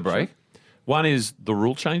we go to the break? One is the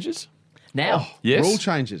rule changes. Now. Yes. Rule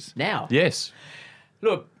changes. Now. Yes.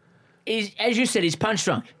 Look, as you said, he's punch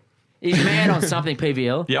drunk. He's mad on something,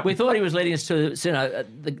 PVL. Yep. We thought he was leading us to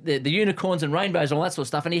the unicorns and rainbows and all that sort of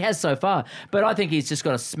stuff, and he has so far. But I think he's just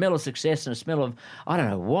got a smell of success and a smell of, I don't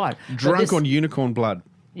know what. But Drunk this on unicorn blood.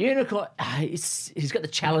 unicorn. He's got the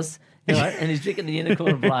chalice, you know, and he's drinking the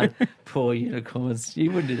unicorn blood. Poor unicorns. You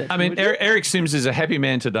wouldn't do that. I mean, would you? Eric Sims is a happy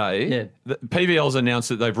man today. Yeah. The PVL's announced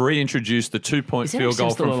that they've reintroduced the 2-point Is Eric field goal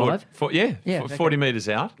Sims still from alive? 40 metres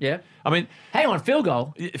out. Yeah. I mean, Hang on, field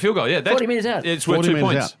goal. field goal, yeah. That's, 40 metres out. It's worth 40 2 metres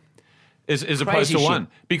points out. as opposed to Crazy one.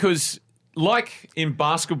 shit. Because, like in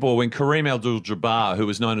basketball, when Kareem Abdul-Jabbar, who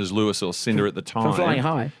was known as Lewis or Cinder at the time. Flying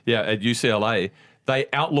High. Yeah, at UCLA, they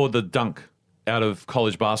outlawed the dunk out of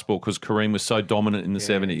college basketball because Kareem was so dominant in the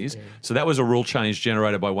 70s. So that was a rule change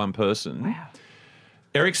generated by one person. Wow.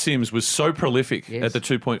 Eric Sims was so prolific Yes. at the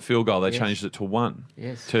 2-point field goal, they changed it to one.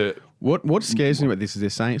 Yes. To What scares me about this is they're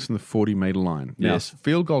saying it's from the 40-metre line. Now, Yes.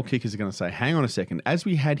 field goal kickers are going to say, "Hang on a second." As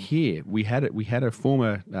we had here, we had a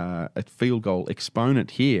former a field goal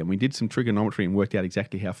exponent here, and we did some trigonometry and worked out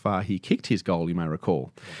exactly how far he kicked his goal. You may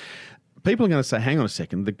recall. People are going to say, "Hang on a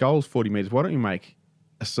second. The goal's 40 metres. Why don't you make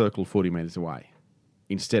a circle 40 metres away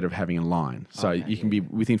instead of having a line, so you can be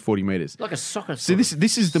within 40 metres?" Like a soccer. See,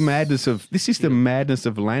 this is the madness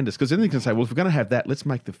of Landis, because then they can say, well, if we're going to have that, let's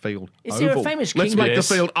make the field Is oval. there a famous Let's king- make Yes.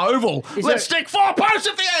 the field oval. Is Let's there- stick 4 posts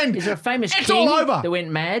at the end. Is there a famous It's king all over. that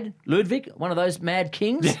went mad? Ludwig, one of those mad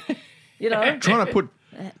kings? You know? Trying to put.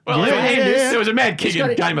 well, Yeah. there was a mad king He's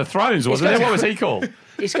got in a- Game of Thrones, wasn't got there? a- What was he called?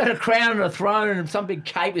 He's got a crown and a throne and some big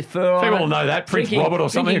cape with fur on it. People will know that. Prince Robert or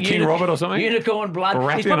something, drinking King Robert or something. Unicorn blood.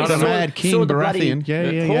 Baratheon, He's probably I don't know. sawed- Mad King sawed the bloody Baratheon.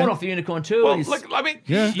 Yeah. horn off the unicorn too. Well, He's look, I mean,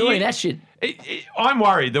 doing that shit. I'm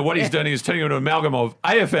worried that what he's doing is turning into an amalgam of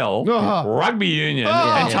AFL, Oh. rugby union,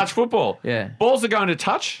 Yeah. and touch football. Yeah. Balls are going to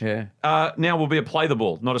touch. Yeah. Now will be a play the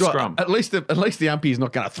ball, not a Well, scrum. At least the umpire is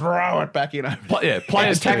not going to throw it back in.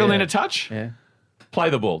 Players tackle Yeah. in a touch. Yeah.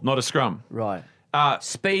 Play the ball, not a scrum. Right. Uh,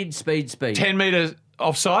 Speed. 10 metres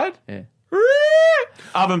offside. Yeah.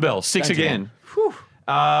 Oven bell, 6 Don't you again.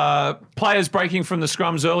 Players breaking from the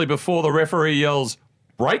scrums early before the referee yells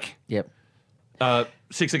break. Yep.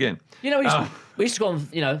 6 again. You know, We used to call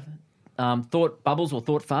them, thought bubbles or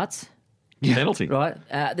thought farts, Penalty. right?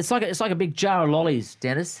 It's like a big jar of lollies,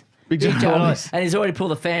 Dennis. Big jar of lollies. And he's already pulled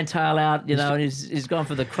the fantail out, and he's gone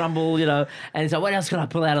for the crumble, and he's like, what else can I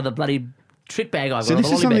pull out of the bloody trick bag I've got? So this the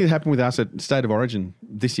is lolly something bag? that happened with us at State of Origin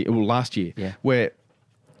this year, well, last year, Yeah. where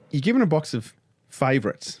you're given a box of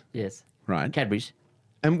favourites, Yes. right? Cadbury's.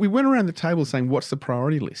 And we went around the table saying, what's the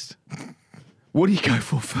priority list? What do you go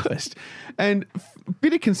for first? And a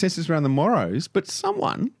bit of consensus around the Morrows, but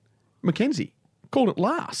someone, Mackenzie, called it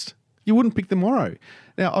last. You wouldn't pick the Morrow.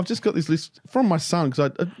 Now, I've just got this list from my son,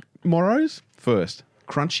 because Morrows first,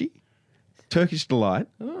 Crunchy, Turkish Delight.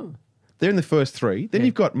 Oh. They're in the first three. Then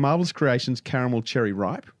you've got Marvelous Creations, Caramel Cherry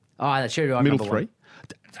Ripe, Oh, the cherry ripe middle number three. one.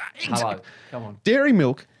 Hello. Come on. Dairy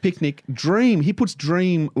Milk, Picnic, Dream. He puts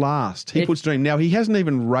Dream last. He If- puts Dream. Now, he hasn't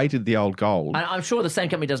even rated the old gold. I'm sure the same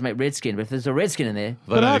company does make Redskin, but if there's a Redskin in there,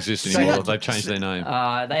 They don't I- exist see, anymore. that- They've changed their name.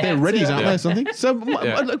 they They're have Reddies, to- aren't they, or something? So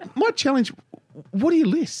my challenge, what do you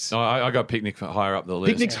list? No, I got Picnic higher up the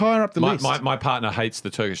list. Picnic's higher up the my, list. My partner hates the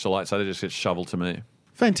Turkish Delight, so they just get shoveled to me.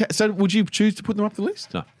 Fantastic. So would you choose to put them up the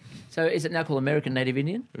list? No. So is it now called American Native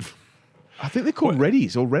Indian? I think they're called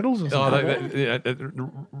Reddies or Reddles or Oh,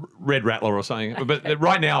 something. Red Rattler or something. But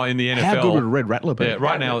right now in the NFL, How good would a Red Rattler be? Yeah,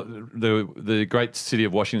 right now the great city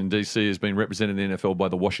of Washington DC has been represented in the NFL by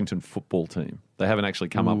the Washington Football Team. They haven't actually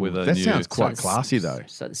come up with a That new. sounds quite So- classy, though.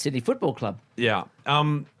 So the Sydney Football Club. Yeah.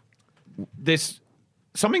 There's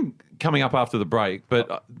something coming up after the break,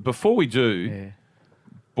 but before we do,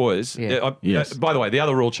 boys, Yeah. Yes. by the way, the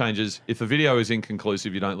other rule changes. If the video is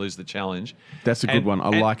inconclusive, you don't lose the challenge. That's a good one. I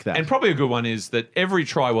like that. And probably a good one is that every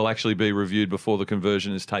try will actually be reviewed before the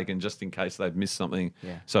conversion is taken, just in case they've missed something.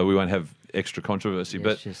 Yeah. So we won't have extra controversy. Yes,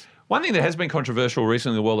 but yes. one thing that has been controversial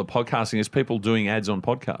recently in the world of podcasting is people doing ads on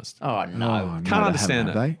podcasts. Oh no! Can't understand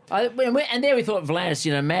it. And there we thought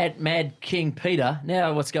Valanis, Mad King Peter.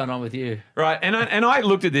 Now what's going on with you? Right, and I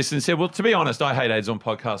looked at this and said, well, to be honest, I hate ads on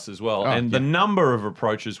podcasts as well. The number of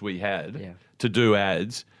approaches we had to do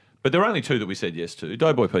ads, but there were only two that we said yes to.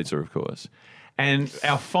 Doughboy Pizza, of course. And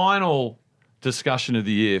our final discussion of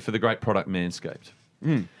the year for the great product Manscaped.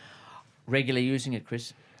 Regularly using it,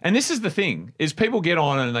 Chris. And this is the thing, is people get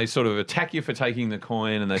on and they sort of attack you for taking the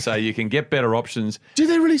coin and they say you can get better options. Do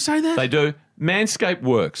they really say that? They do. Manscaped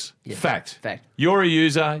works. Yeah. Fact. Fact. You're a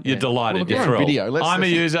user. You're delighted. Well, you're we're on thrilled. video. I'm a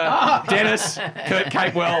user. Dennis, Kurt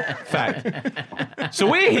Capewell. Fact. So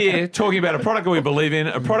we're here talking about a product that we believe in,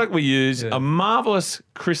 a product we use, a marvellous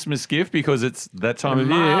Christmas gift because it's that time of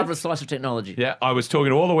year. Marvelous slice of technology. Yeah, I was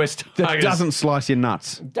talking to all the West That Tigers. doesn't slice your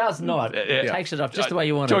nuts. Does not. Takes it off just the way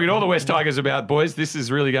you want Talking it. to all the West Tigers about, boys, this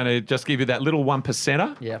is really going to just give you that little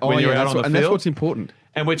 1%er Yeah. when you're out that's on the and field. that's what's important.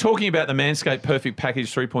 And we're talking about the Manscaped Perfect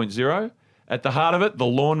Package 3.0. At the heart of it, the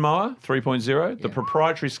Lawnmower 3.0, the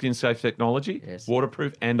proprietary skin-safe technology, Yes.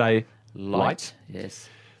 waterproof, and a light. Yes.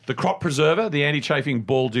 The Crop Preserver, the anti-chafing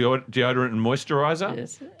ball deodorant and moisturiser.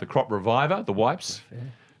 Yes. The Crop Reviver, the wipes,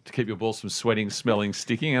 to keep your balls from sweating, smelling,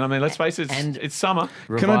 sticking. And I mean, let's face it, it's summer.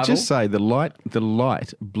 Can I Revival. just say the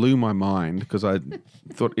light blew my mind because I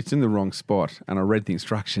thought it's in the wrong spot and I read the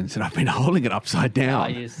instructions and I've been holding it upside Oh,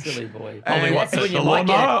 down. you silly boy. Only what, That's when the you might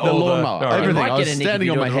get lawnmower it. The or lawnmower, all right. You everything. might I was get a nick if standing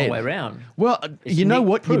you on do my it the wrong head. way around. Well, It's you know nick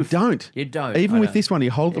what? proof. You don't. You don't. Even I with know. this one,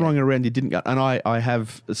 you hold the wrong around, you didn't go. And I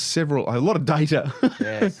have a lot of data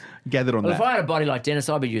Yes. gathered on Well, if that. I had a body like Dennis,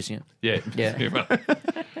 I'd be using it. Yeah. Yeah.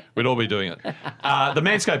 We'd all be doing it. The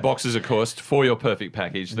Manscaped boxes, of course, for your perfect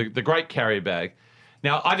package. The great carrier bag.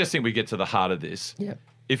 Now, I just think we get to the heart of this. Yep.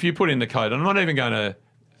 If you put in the code, I'm not even going to,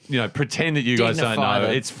 pretend that you guys don't Dignify know.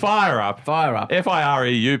 that. It's Fire Up. Fire Up.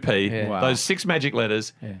 FIREUP. Yeah. Wow. Those 6 magic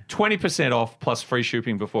letters. 20% off plus free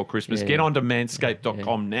shipping before Christmas. Yeah. Get on to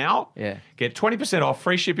manscaped.com now. Yeah. Get 20% off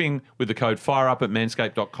free shipping with the code FIREUP at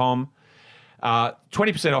manscaped.com.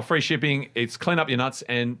 20% off free shipping. It's clean up your nuts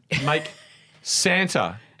and make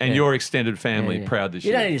Santa and your extended family Yeah. proud this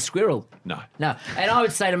You year. don't need a squirrel. No. No. And I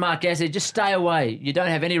would say to Mark Gasser, just stay away. You don't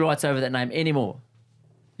have any rights over that name anymore.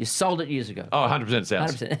 You sold it years ago. Oh, 100%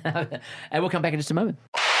 sounds. 100%. And we'll come back in just a moment.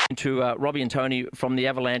 To Robbie and Tony from the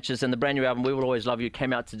Avalanches, and the brand new album We Will Always Love You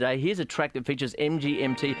came out today. Here's a track that features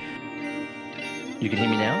MGMT. You can hear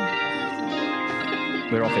me now?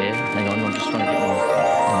 We're off air. Hang on, I'm just trying to get my...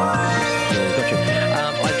 Yeah, got you.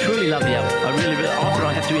 I truly love the album. I really, often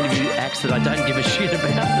I have to interview acts that I don't give a shit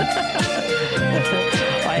about.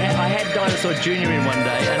 I had Dinosaur Jr. in one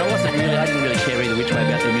day, and I didn't really care either which way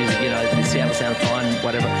about the music, the Seattle sounds fine,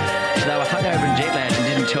 whatever. They were hungover and jet lagged and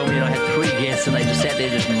didn't tell me, I had 3 guests and they just sat there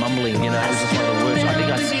just mumbling, it was just one of the worst. I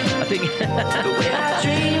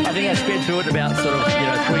think I sped through it about sort of,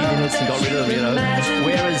 3 minutes and got rid of them,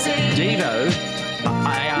 Whereas Devo,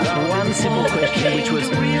 I asked one simple question, which was,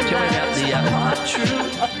 tell me about the...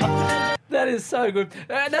 That is so good.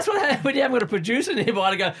 That's what happens when you haven't got a producer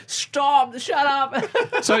nearby to go, stop, shut up.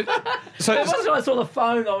 So And once I saw the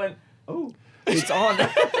phone, I went, oh, it's on.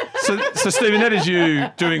 So Stephen, that is you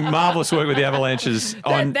doing marvellous work with the Avalanches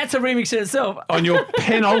That's a remix in itself. on your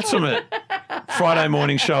penultimate Friday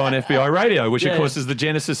morning show on FBI Radio, which of Yeah. course is the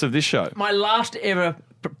genesis of this show. My last ever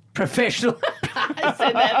professional I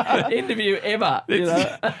said that interview ever. You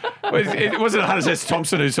know? Well, it wasn't Hunter S.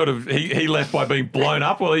 Thompson who sort of he left by being blown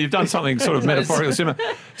up. Well, you've done something sort of metaphorically similar.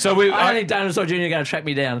 So I don't think Dinosaur Jr. are going to track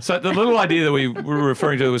me down. So the little idea that we were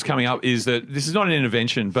referring to that was coming up is that this is not an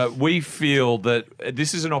intervention, but we feel that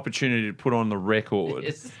this is an opportunity to put on the record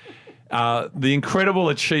Yes. the incredible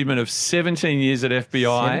achievement of 17 years at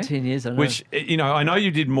FBI. 17 years, I know. Which, you know, I know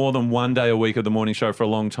you did more than one day a week of the morning show for a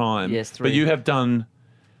long time. Yes, 3. But you have done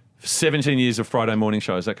 17 years of Friday morning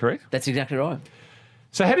show. Is that correct? That's exactly right.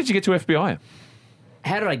 So how did you get to FBI?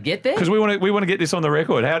 How did I get there? Because we want to get this on the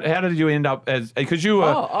record. How did you end up as? Because you were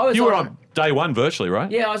I was you were on- on day one virtually,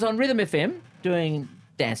 right? Yeah, I was on Rhythm FM doing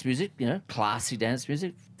dance music, you know, classy dance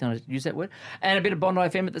music. Don't I use that word? And a bit of Bondi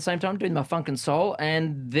FM at the same time, doing my funk and soul.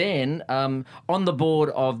 And then on the board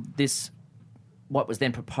of this, what was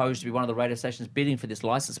then proposed to be one of the radio stations bidding for this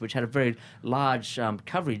license, which had a very large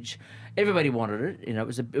coverage. Everybody wanted it. You know,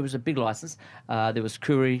 it was a big license. There was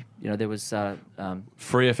Koori, you know, there was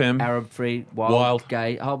Free FM. Arab Free, Wild,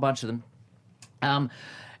 Gay, a whole bunch of them.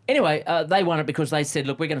 Anyway, they won it because they said,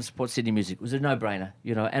 look, we're going to support Sydney music. It was a no-brainer,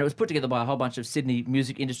 you know, and it was put together by a whole bunch of Sydney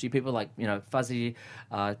music industry people like, you know, Fuzzy,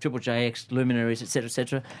 Triple JX, Luminaries, etc.,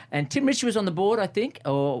 etc. And Tim Ritchie was on the board, I think,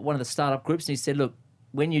 or one of the startup groups, and he said, look,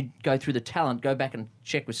 when you go through the talent, go back and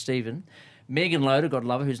check with Stephen. Megan Loader, God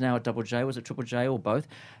love her, who's now at Double J, was at Triple J or both.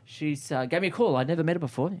 She gave me a call. I'd never met her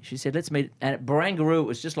before. She said, let's meet. And at Barangaroo, it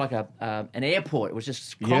was just like an airport. It was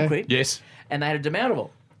just concrete. Yes. And they had a demountable.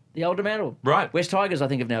 The old demountable. Right. West Tigers, I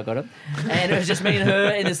think, have now got it. And it was just me and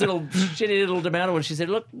her in this little shitty little demountable. And she said,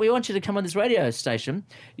 look, we want you to come on this radio station.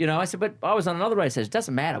 You know, I said, but I was on another radio station. It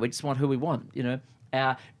doesn't matter. We just want who we want, you know.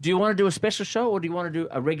 Do you want to do a special show or do you want to do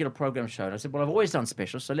a regular program show? And I said, well, I've always done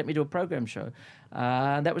specials, so let me do a program show.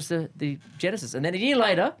 And that was the genesis. And then a year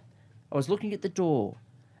later, I was looking at the door,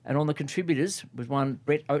 and on the contributors was one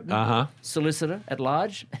Brett Oaten, solicitor at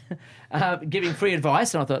large, giving free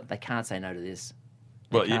advice. And I thought, they can't say no to this.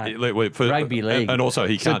 Well, for Rugby league. and also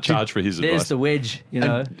he can't charge for his There's advice. the wedge, you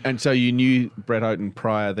know. And so you knew Brett Oaten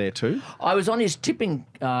prior there too? I was on his tipping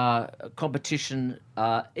competition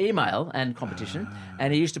email and competition,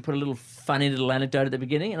 and he used to put a little funny little anecdote at the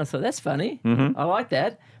beginning, and I thought, that's funny. I like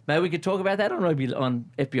that. Maybe we could talk about that on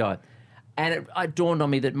FBI. And it dawned on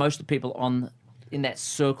me that most of the people in that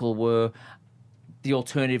circle were the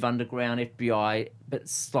alternative underground FBI, but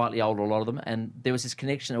slightly older, a lot of them. And there was this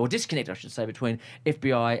connection, or disconnect, I should say, between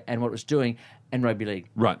FBI and what it was doing and rugby league.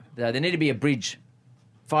 Right. There needed to be a bridge.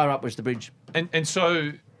 Fire Up was the bridge. And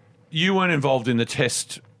so you weren't involved in the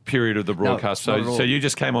test period of the broadcast. not at all. So you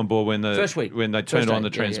just came on board when First week. when they turned First on day.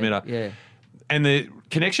 the transmitter. Yeah. And the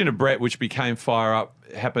connection to Brett, which became Fire Up,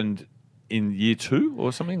 happened in year 2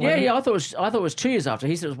 or something like that? Yeah. I thought it was 2 years after.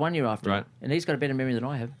 He said it was 1 year after. Right. And he's got a better memory than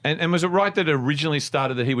I have. And was it right that it originally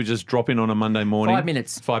started that he would just drop in on a Monday morning? 5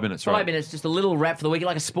 minutes. 5 minutes, right. 5 minutes, just a little rap for the week,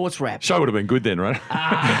 like a sports rap. Show would have been good then, right?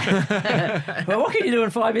 Well, what can you do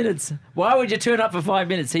in 5 minutes? Why would you turn up for 5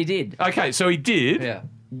 minutes? He did. Okay, so he did. Yeah.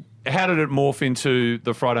 How did it morph into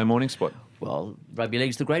the Friday morning spot? Well, rugby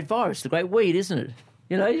league's the great virus, the great weed, isn't it?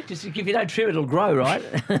 You know, if you don't trim it, it'll grow, right?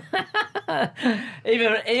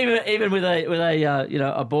 even with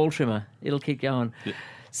a ball trimmer, it'll keep going. Yeah.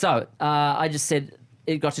 So I just said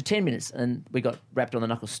it got to 10 minutes, and we got wrapped on the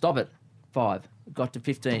knuckles. Stop it. 5. Got to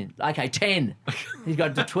 15. Okay, 10. He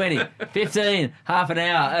got to 20. 15. Half an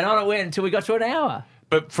hour, and on it went until we got to an hour.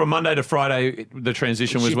 But from Monday to Friday, the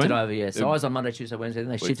transition was shifted when? over, yeah. So I was on Monday, Tuesday, Wednesday.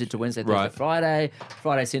 Then they shifted to Wednesday, Thursday, Right. Friday.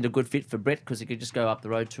 Friday seemed a good fit for Brett because he could just go up the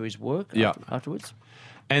road to his work Yeah. afterwards.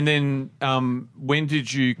 And then when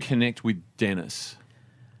did you connect with Dennis?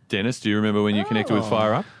 Dennis, do you remember when you connected with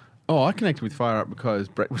Fire Up? Oh, I connected with Fire Up because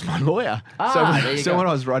Brett was my lawyer. There you so go. when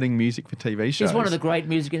I was writing music for TV shows... He's one of the great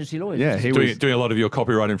music industry lawyers. Yeah, he Doing, was... doing a lot of your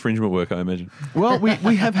copyright infringement work, I imagine. Well,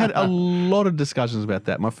 we have had a lot of discussions about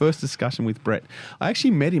that. My first discussion with Brett, I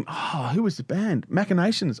actually met him... Oh, who was the band?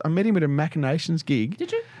 Machinations. I met him at a Machinations gig.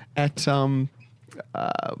 Did you? At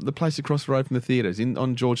the place across the road from the theatres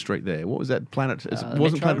on George Street there. What was that? Planet... It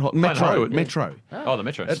wasn't Metro? Planet... Metro. Planet Metro. Oh, the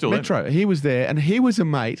Metro. At Still there. Metro. He was there, and he was a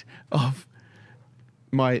mate of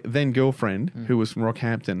my then girlfriend, who was from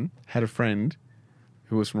Rockhampton, had a friend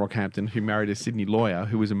who was from Rockhampton who married a Sydney lawyer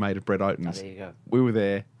who was a mate of Brett Oaten's. there you go. We were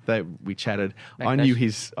there. we chatted. Mac I knew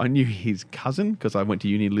his cousin because I went to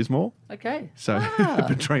uni in Lismore. Okay. So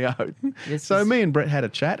Patrio. Yes, So yes. me and Brett had a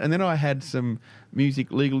chat, and then I had some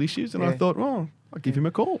music legal issues, and I thought, well, I'll give him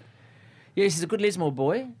a call. Yes, he's a good Lismore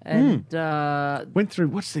boy. And Went through,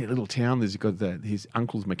 what's the little town? There's got his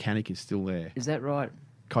uncle's mechanic is still there. is that right?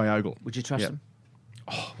 Kyogle. Would you trust Yep. him?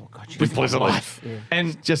 Oh, God. With pleasantly. Yeah.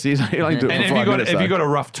 And Just he'll only do it and for 5 minutes. have you though. got a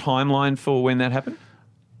rough timeline for when that happened?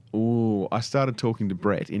 Ooh, I started talking to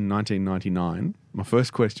Brett in 1999. My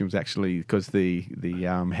first question was actually because the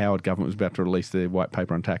Howard government was about to release the white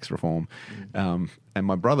paper on tax reform. And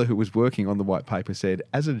my brother, who was working on the white paper, said,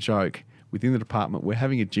 as a joke, within the department, we're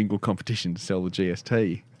having a jingle competition to sell the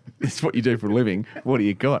GST. It's what you do for a living. What do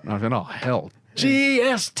you got? And I went, oh, hell.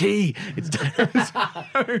 GST.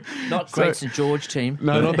 Not Great St George team.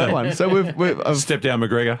 No, not that one. So I've Step down,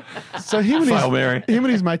 McGregor. So him Fail Mary. and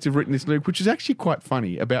his mates have written this lyric, which is actually quite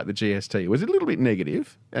funny about the GST. It was a little bit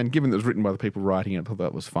negative, and given that it was written by the people writing it, I thought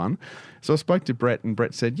that was fun. So I spoke to Brett, and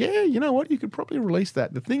Brett said, yeah, you know what, you could probably release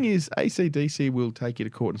that. The thing is, ACDC will take you to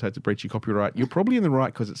court and say it's a breach of copyright. You're probably in the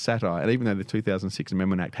right because it's satire, and even though the 2006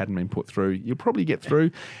 Amendment Act hadn't been put through, you'll probably get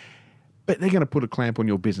through. But they're going to put a clamp on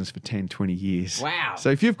your business for 10, 20 years. Wow.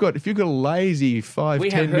 So if you've got a lazy 5,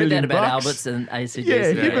 We 10 have heard million that about bucks, Alberts and ACDC. yeah,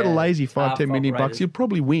 if you've got a Yeah. lazy 5, 10 million Operators. bucks, you'll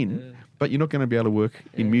probably win, but you're not going to be able to work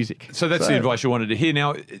in music. So that's the advice you wanted to hear.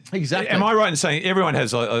 Now, Exactly. Am I right in saying everyone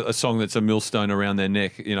has a song that's a millstone around their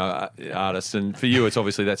neck, artists, and for you, it's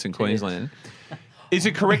obviously that's in Queensland. Is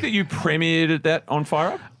it correct that you premiered at that on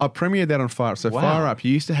Fire Up? I premiered that on Fire Up. So Wow. Fire Up,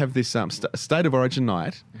 you used to have this State of Origin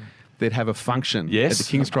night. They'd have a function Yes. at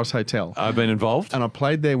the King's Cross Hotel. I've been involved. And I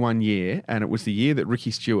played there one year, and it was the year that Ricky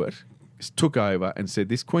Stewart took over and said,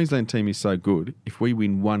 this Queensland team is so good, if we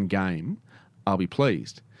win one game, I'll be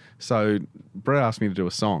pleased. So Brett asked me to do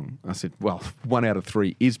a song. I said, well, 1 out of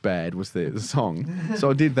 3 is bad was the song. So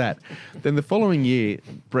I did that. Then the following year,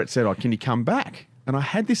 Brett said, oh, can you come back? And I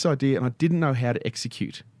had this idea, and I didn't know how to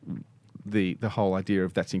execute the whole idea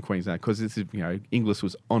of that's in Queensland, because this is, Inglis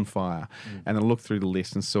was on fire. And I looked through the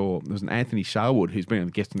list and saw there was an Anthony Sharwood, who's been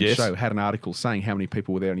a guest on the Yes. show, had an article saying how many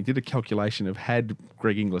people were there, and he did a calculation of had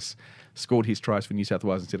Greg Inglis scored his tries for New South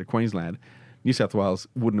Wales instead of Queensland, New South Wales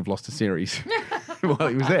wouldn't have lost a series while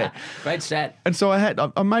he was there. Great stat. And so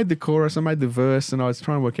I made the chorus, I made the verse, and I was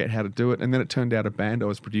trying to work out how to do it. And then it turned out a band I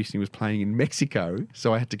was producing was playing in Mexico,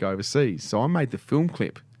 so I had to go overseas. So I made the film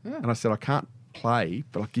clip, and I said, I can't play,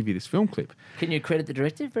 but I'll give you this film clip. Can you credit the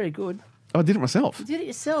director? Very good. I did it myself. You did it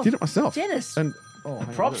yourself. Did it myself. Dennis. And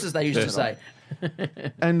props, as they used to say.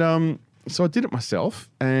 And so I did it myself,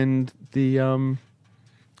 and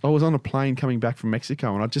I was on a plane coming back from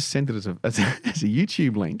Mexico, and I just sent it as a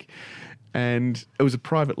YouTube link, and it was a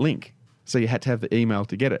private link, so you had to have the email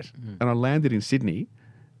to get it. And I landed in Sydney,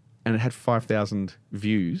 and it had 5,000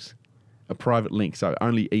 views, a private link, so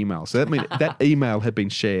only email. So that meant that email had been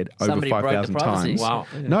shared over Somebody broke the 5,000 privacy. times. Wow.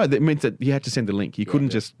 No, that meant that you had to send the link. You couldn't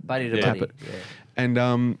just Buddy to tap buddy. it. Yeah. And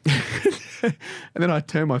and then I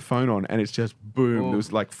turned my phone on, and it's just boom. There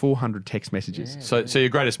was like 400 text messages. So your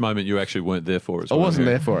greatest moment you actually weren't there for as I well. wasn't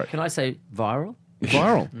there for it. Can I say viral?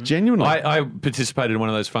 Viral, genuinely. I participated in one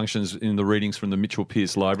of those functions in the readings from the Mitchell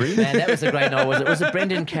Pearce Library. Man, that was a great night. Was it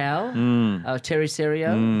Brendan Cowell? Terry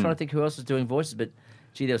Serio? I'm trying to think who else was doing voices, but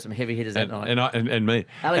gee, there were some heavy hitters that night. and me.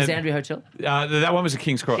 Alexandria Hotel? That one was a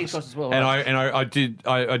King's Cross. King's Cross as well, And right. I did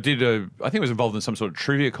I think I was involved in some sort of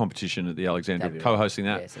trivia competition at the Alexandria, That'd be co-hosting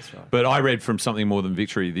that. Yes, that's right. But I read from Something More Than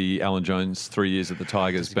Victory, the Alan Jones 3 Years at the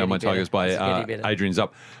Tigers, It's Balmain getting Tigers better. by It's getting better. Adrian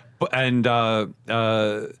Zupp.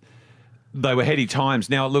 And they were heady times.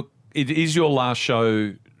 Now, look, it is your last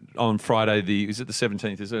show on Friday. Is it the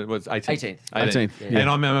 17th? Is it? What's 18th? 18th. Yeah. And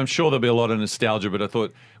I'm sure there'll be a lot of nostalgia, but I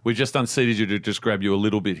thought we just unseated you to just grab you a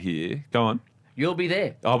little bit here. Go on. You'll be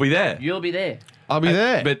there. I'll be there. You'll be there. I'll be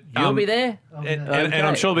there. But You'll be there. and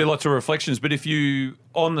I'm sure there'll be lots of reflections. But if you,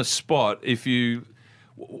 on the spot,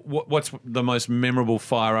 what's the most memorable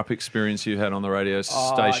Fire Up experience you had on the radio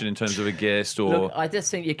station in terms of a guest or? Look, I just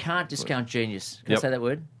think you can't discount genius. Can Yep. I say that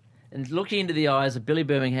word? And looking into the eyes of Billy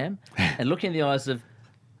Birmingham and looking in the eyes of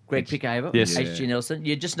Greg Pickaver, Yes. H.G. Nelson,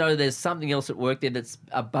 you just know there's something else at work there that's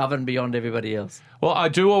above and beyond everybody else. Well, I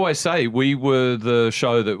do always say we were the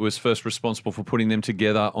show that was first responsible for putting them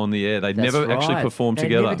together on the air. They'd That's never actually right. performed They'd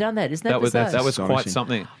together. never done that. Isn't that was bizarre? that was quite Astonishing.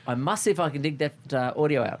 something. I must see if I can dig that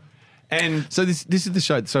audio out. And so this is the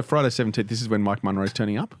show. So Friday 17th, this is when Mike Munro's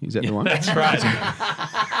turning up. Is that the one? that's right.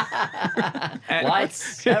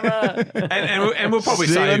 Lights, camera. and we'll probably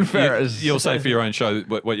Stephen say Ferris. you'll say for your own show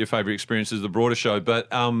what your favourite experience is, the broader show.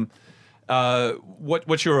 But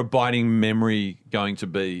what's your abiding memory going to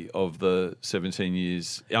be of the 17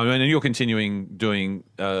 years? I mean, and you're continuing doing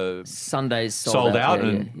Sundays Sold Out yeah,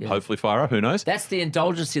 and yeah. hopefully Fire Up. Who knows? That's the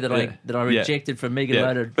indulgency that I Yeah. rejected from Megan Yeah.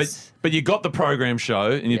 Loaded. But you got the program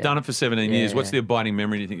show and you've Yeah. done it for 17 years. Yeah. What's the abiding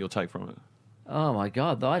memory do you think you'll take from it? Oh my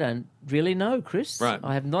God, I don't really know, Chris. Right.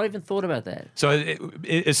 I have not even thought about that. So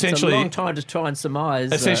essentially, It's a long time to try and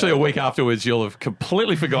surmise. essentially a week afterwards, you'll have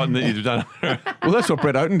completely forgotten that you've done it. Well, that's what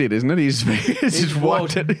Brett Oaten did, isn't it? He's just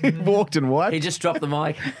walked and wiped. he just dropped the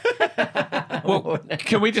mic. Well,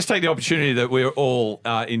 can we just take the opportunity that we're all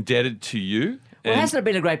indebted to you? Well, And hasn't it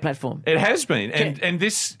been a great platform? it has been. And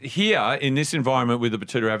this here, in this environment with the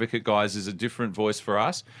Batuta Advocate guys, is a different voice for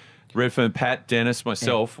us. Redfern, Pat, Dennis,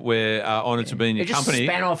 myself, we're honoured to be in your It just company.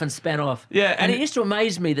 span off and span off. Yeah, and and- it used to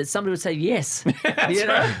amaze me that somebody would say yes. You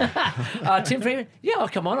know? Tim Freeman,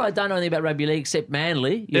 come on, I don't know anything about rugby league except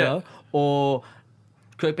Manly, you Yeah. know, or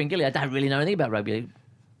Kirk Pengilly. I don't really know anything about rugby league.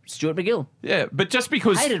 Stuart McGill Yeah, but just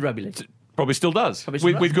because... hated rugby league. Probably still does, Probably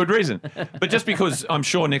still with does. good reason. But just because I'm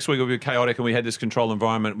sure next week will be chaotic and we had this controlled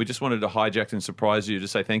environment, we just wanted to hijack and surprise you to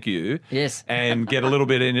say thank you. Yes. And get a little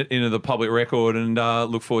bit into the public record and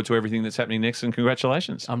look forward to everything that's happening next. And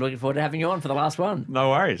congratulations. I'm looking forward to having you on for the last one. No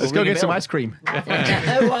worries. Let's go get some ice cream.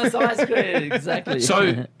 Who wants ice cream? Exactly.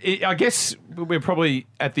 So I guess we're probably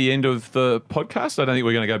at the end of the podcast. I don't think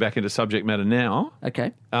we're going to go back into subject matter now.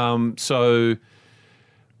 okay. So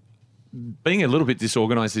being a little bit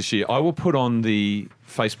disorganised this year, I will put on the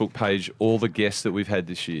Facebook page all the guests that we've had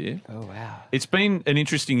this year. Oh, wow. It's been an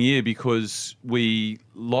interesting year because we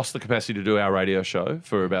lost the capacity to do our radio show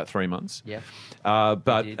for about 3 months. Yep.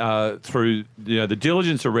 But through the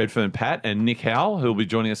diligence of Redfern Pat and Nick Howell, who'll be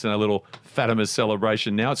joining us in a little Fatima's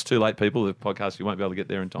celebration now. It's too late, people. The podcast, you won't be able to get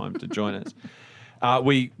there in time to join us.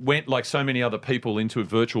 We went, like so many other people, into a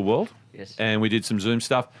virtual world. Yes. And we did some Zoom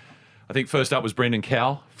stuff. I think first up was Brendan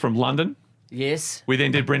Cowell from London. Yes. We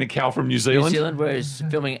then did Brendan Cowell from New New Zealand. Zealand, where he's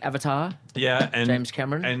filming Avatar. Yeah, and James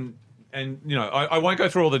Cameron. And I won't go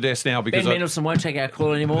through all the deaths now Ben because Mendelsohn won't take our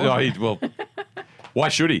call anymore. well, why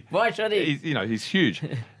should he? Why should he? He's huge,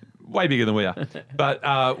 way bigger than we are.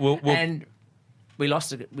 But we'll And we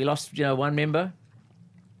lost one member,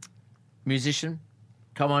 musician.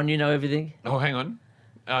 Come on, you know everything. oh, hang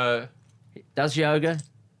on. Does yoga.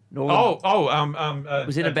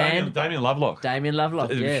 Was in a band? Damien Lovelock. Damien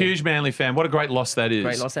Lovelock. A Yeah. huge Manly fan. What a great loss that is.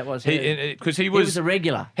 Great loss that was, Because he He was was a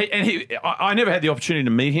regular. I never had the opportunity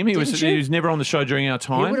to meet him. He Didn't you? was never on the show during our He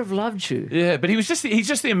time. would have loved you. Yeah, but he's just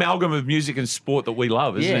the amalgam of music and sport that we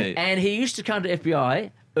love, isn't Yeah, he? and he used to come to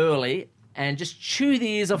FBI early and just chew the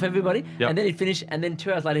ears off everybody, Yep. and then he'd finish, and then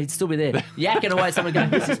 2 hours later he'd still be there, yakking away at someone going,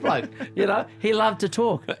 who's this bloke? You know, he loved to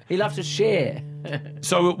talk. He loved to share.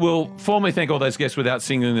 So we'll formally thank all those guests without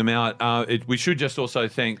singling them out. We should just also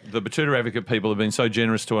thank the Batuta Advocate people who have been so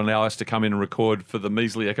generous to allow us to come in and record for the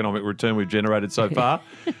measly economic return we've generated so far.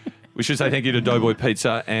 We should say thank you to Doughboy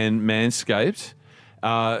Pizza and Manscaped.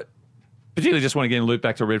 Particularly just want to again loop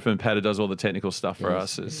back to Redfern Pat, who does all the technical stuff for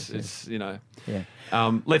us. It's Yeah.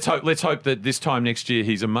 Let's hope that this time next year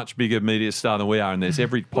he's a much bigger media star than we are, and there's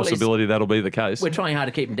every Well, possibility that'll be the case. We're trying hard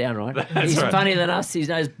to keep him down, right? He's right. funnier than us. He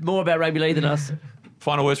knows more about rugby league than us.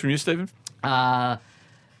 Final words from you, Stephen?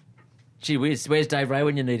 Gee whiz, where's Dave Ray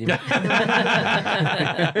when you need him?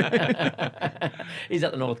 He's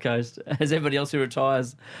at the North Coast, as everybody else who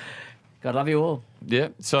retires. God love you all. Yeah.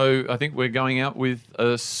 So I think we're going out with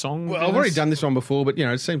a song. Well, I've already done this one before, but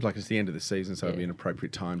it seems like it's the end of the season, so it'd be an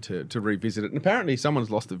appropriate time to revisit it. And apparently,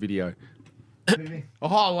 someone's lost the video.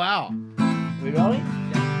 Oh wow! We rolling?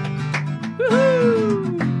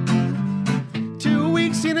 2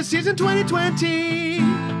 weeks in a season 2020.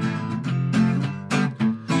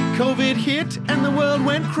 COVID hit and the world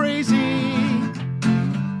went crazy.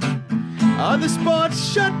 Other sports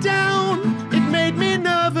shut down. It made me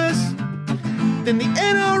nervous. Then the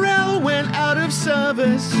NRL went out of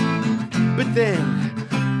service. But then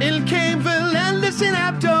in came V'landys and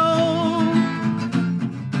Abdo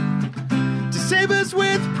to save us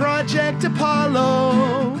with Project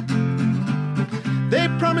Apollo. They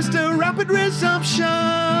promised a rapid resumption.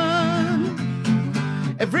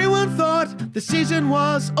 Everyone thought the season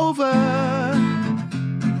was over.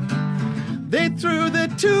 They threw the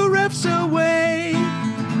 2 refs away.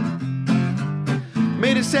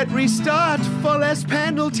 Made a set restart for less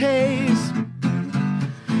penalties.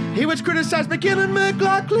 He was criticised McGinn and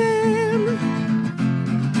McLaughlin.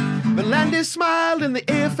 But Landis smiled and the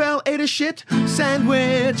AFL ate a shit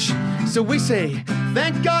sandwich. So we say,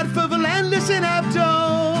 thank God for V'landys and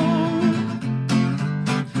Abdo.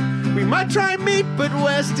 We might try meat, but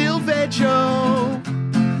we're still veggie.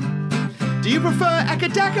 Do Do you prefer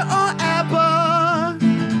Akadaka or ABBA?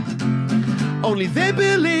 Only they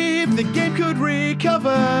believe the game could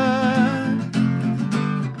recover.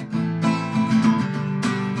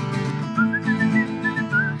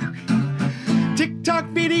 TikTok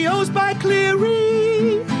videos by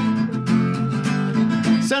Cleary.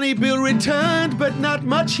 Sonny Bill returned, but not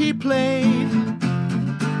much he played.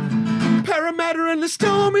 Parramatta and the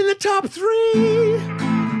Storm in the top 3.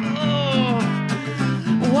 Oh,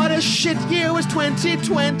 what a shit year was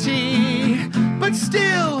 2020. But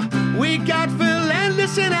still, we got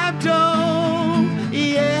V'landys and Abdo.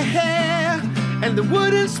 Yeah, and the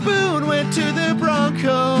wooden spoon went to the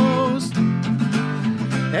Broncos.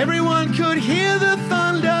 Everyone could hear the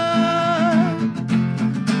thunder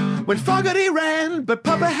when Fogarty ran, but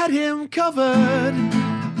Papa had him covered.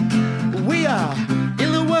 We are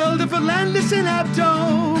in the world of V'landys and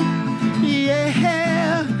Abdo.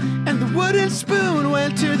 Yeah, and the wooden spoon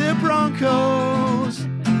went to the Broncos.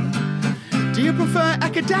 Do you prefer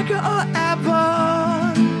Akadaka or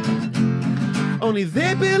ABBA? Only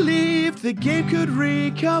they believed the game could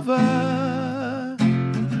recover.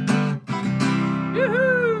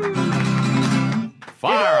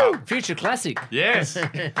 Fire up. Future classic. Yes.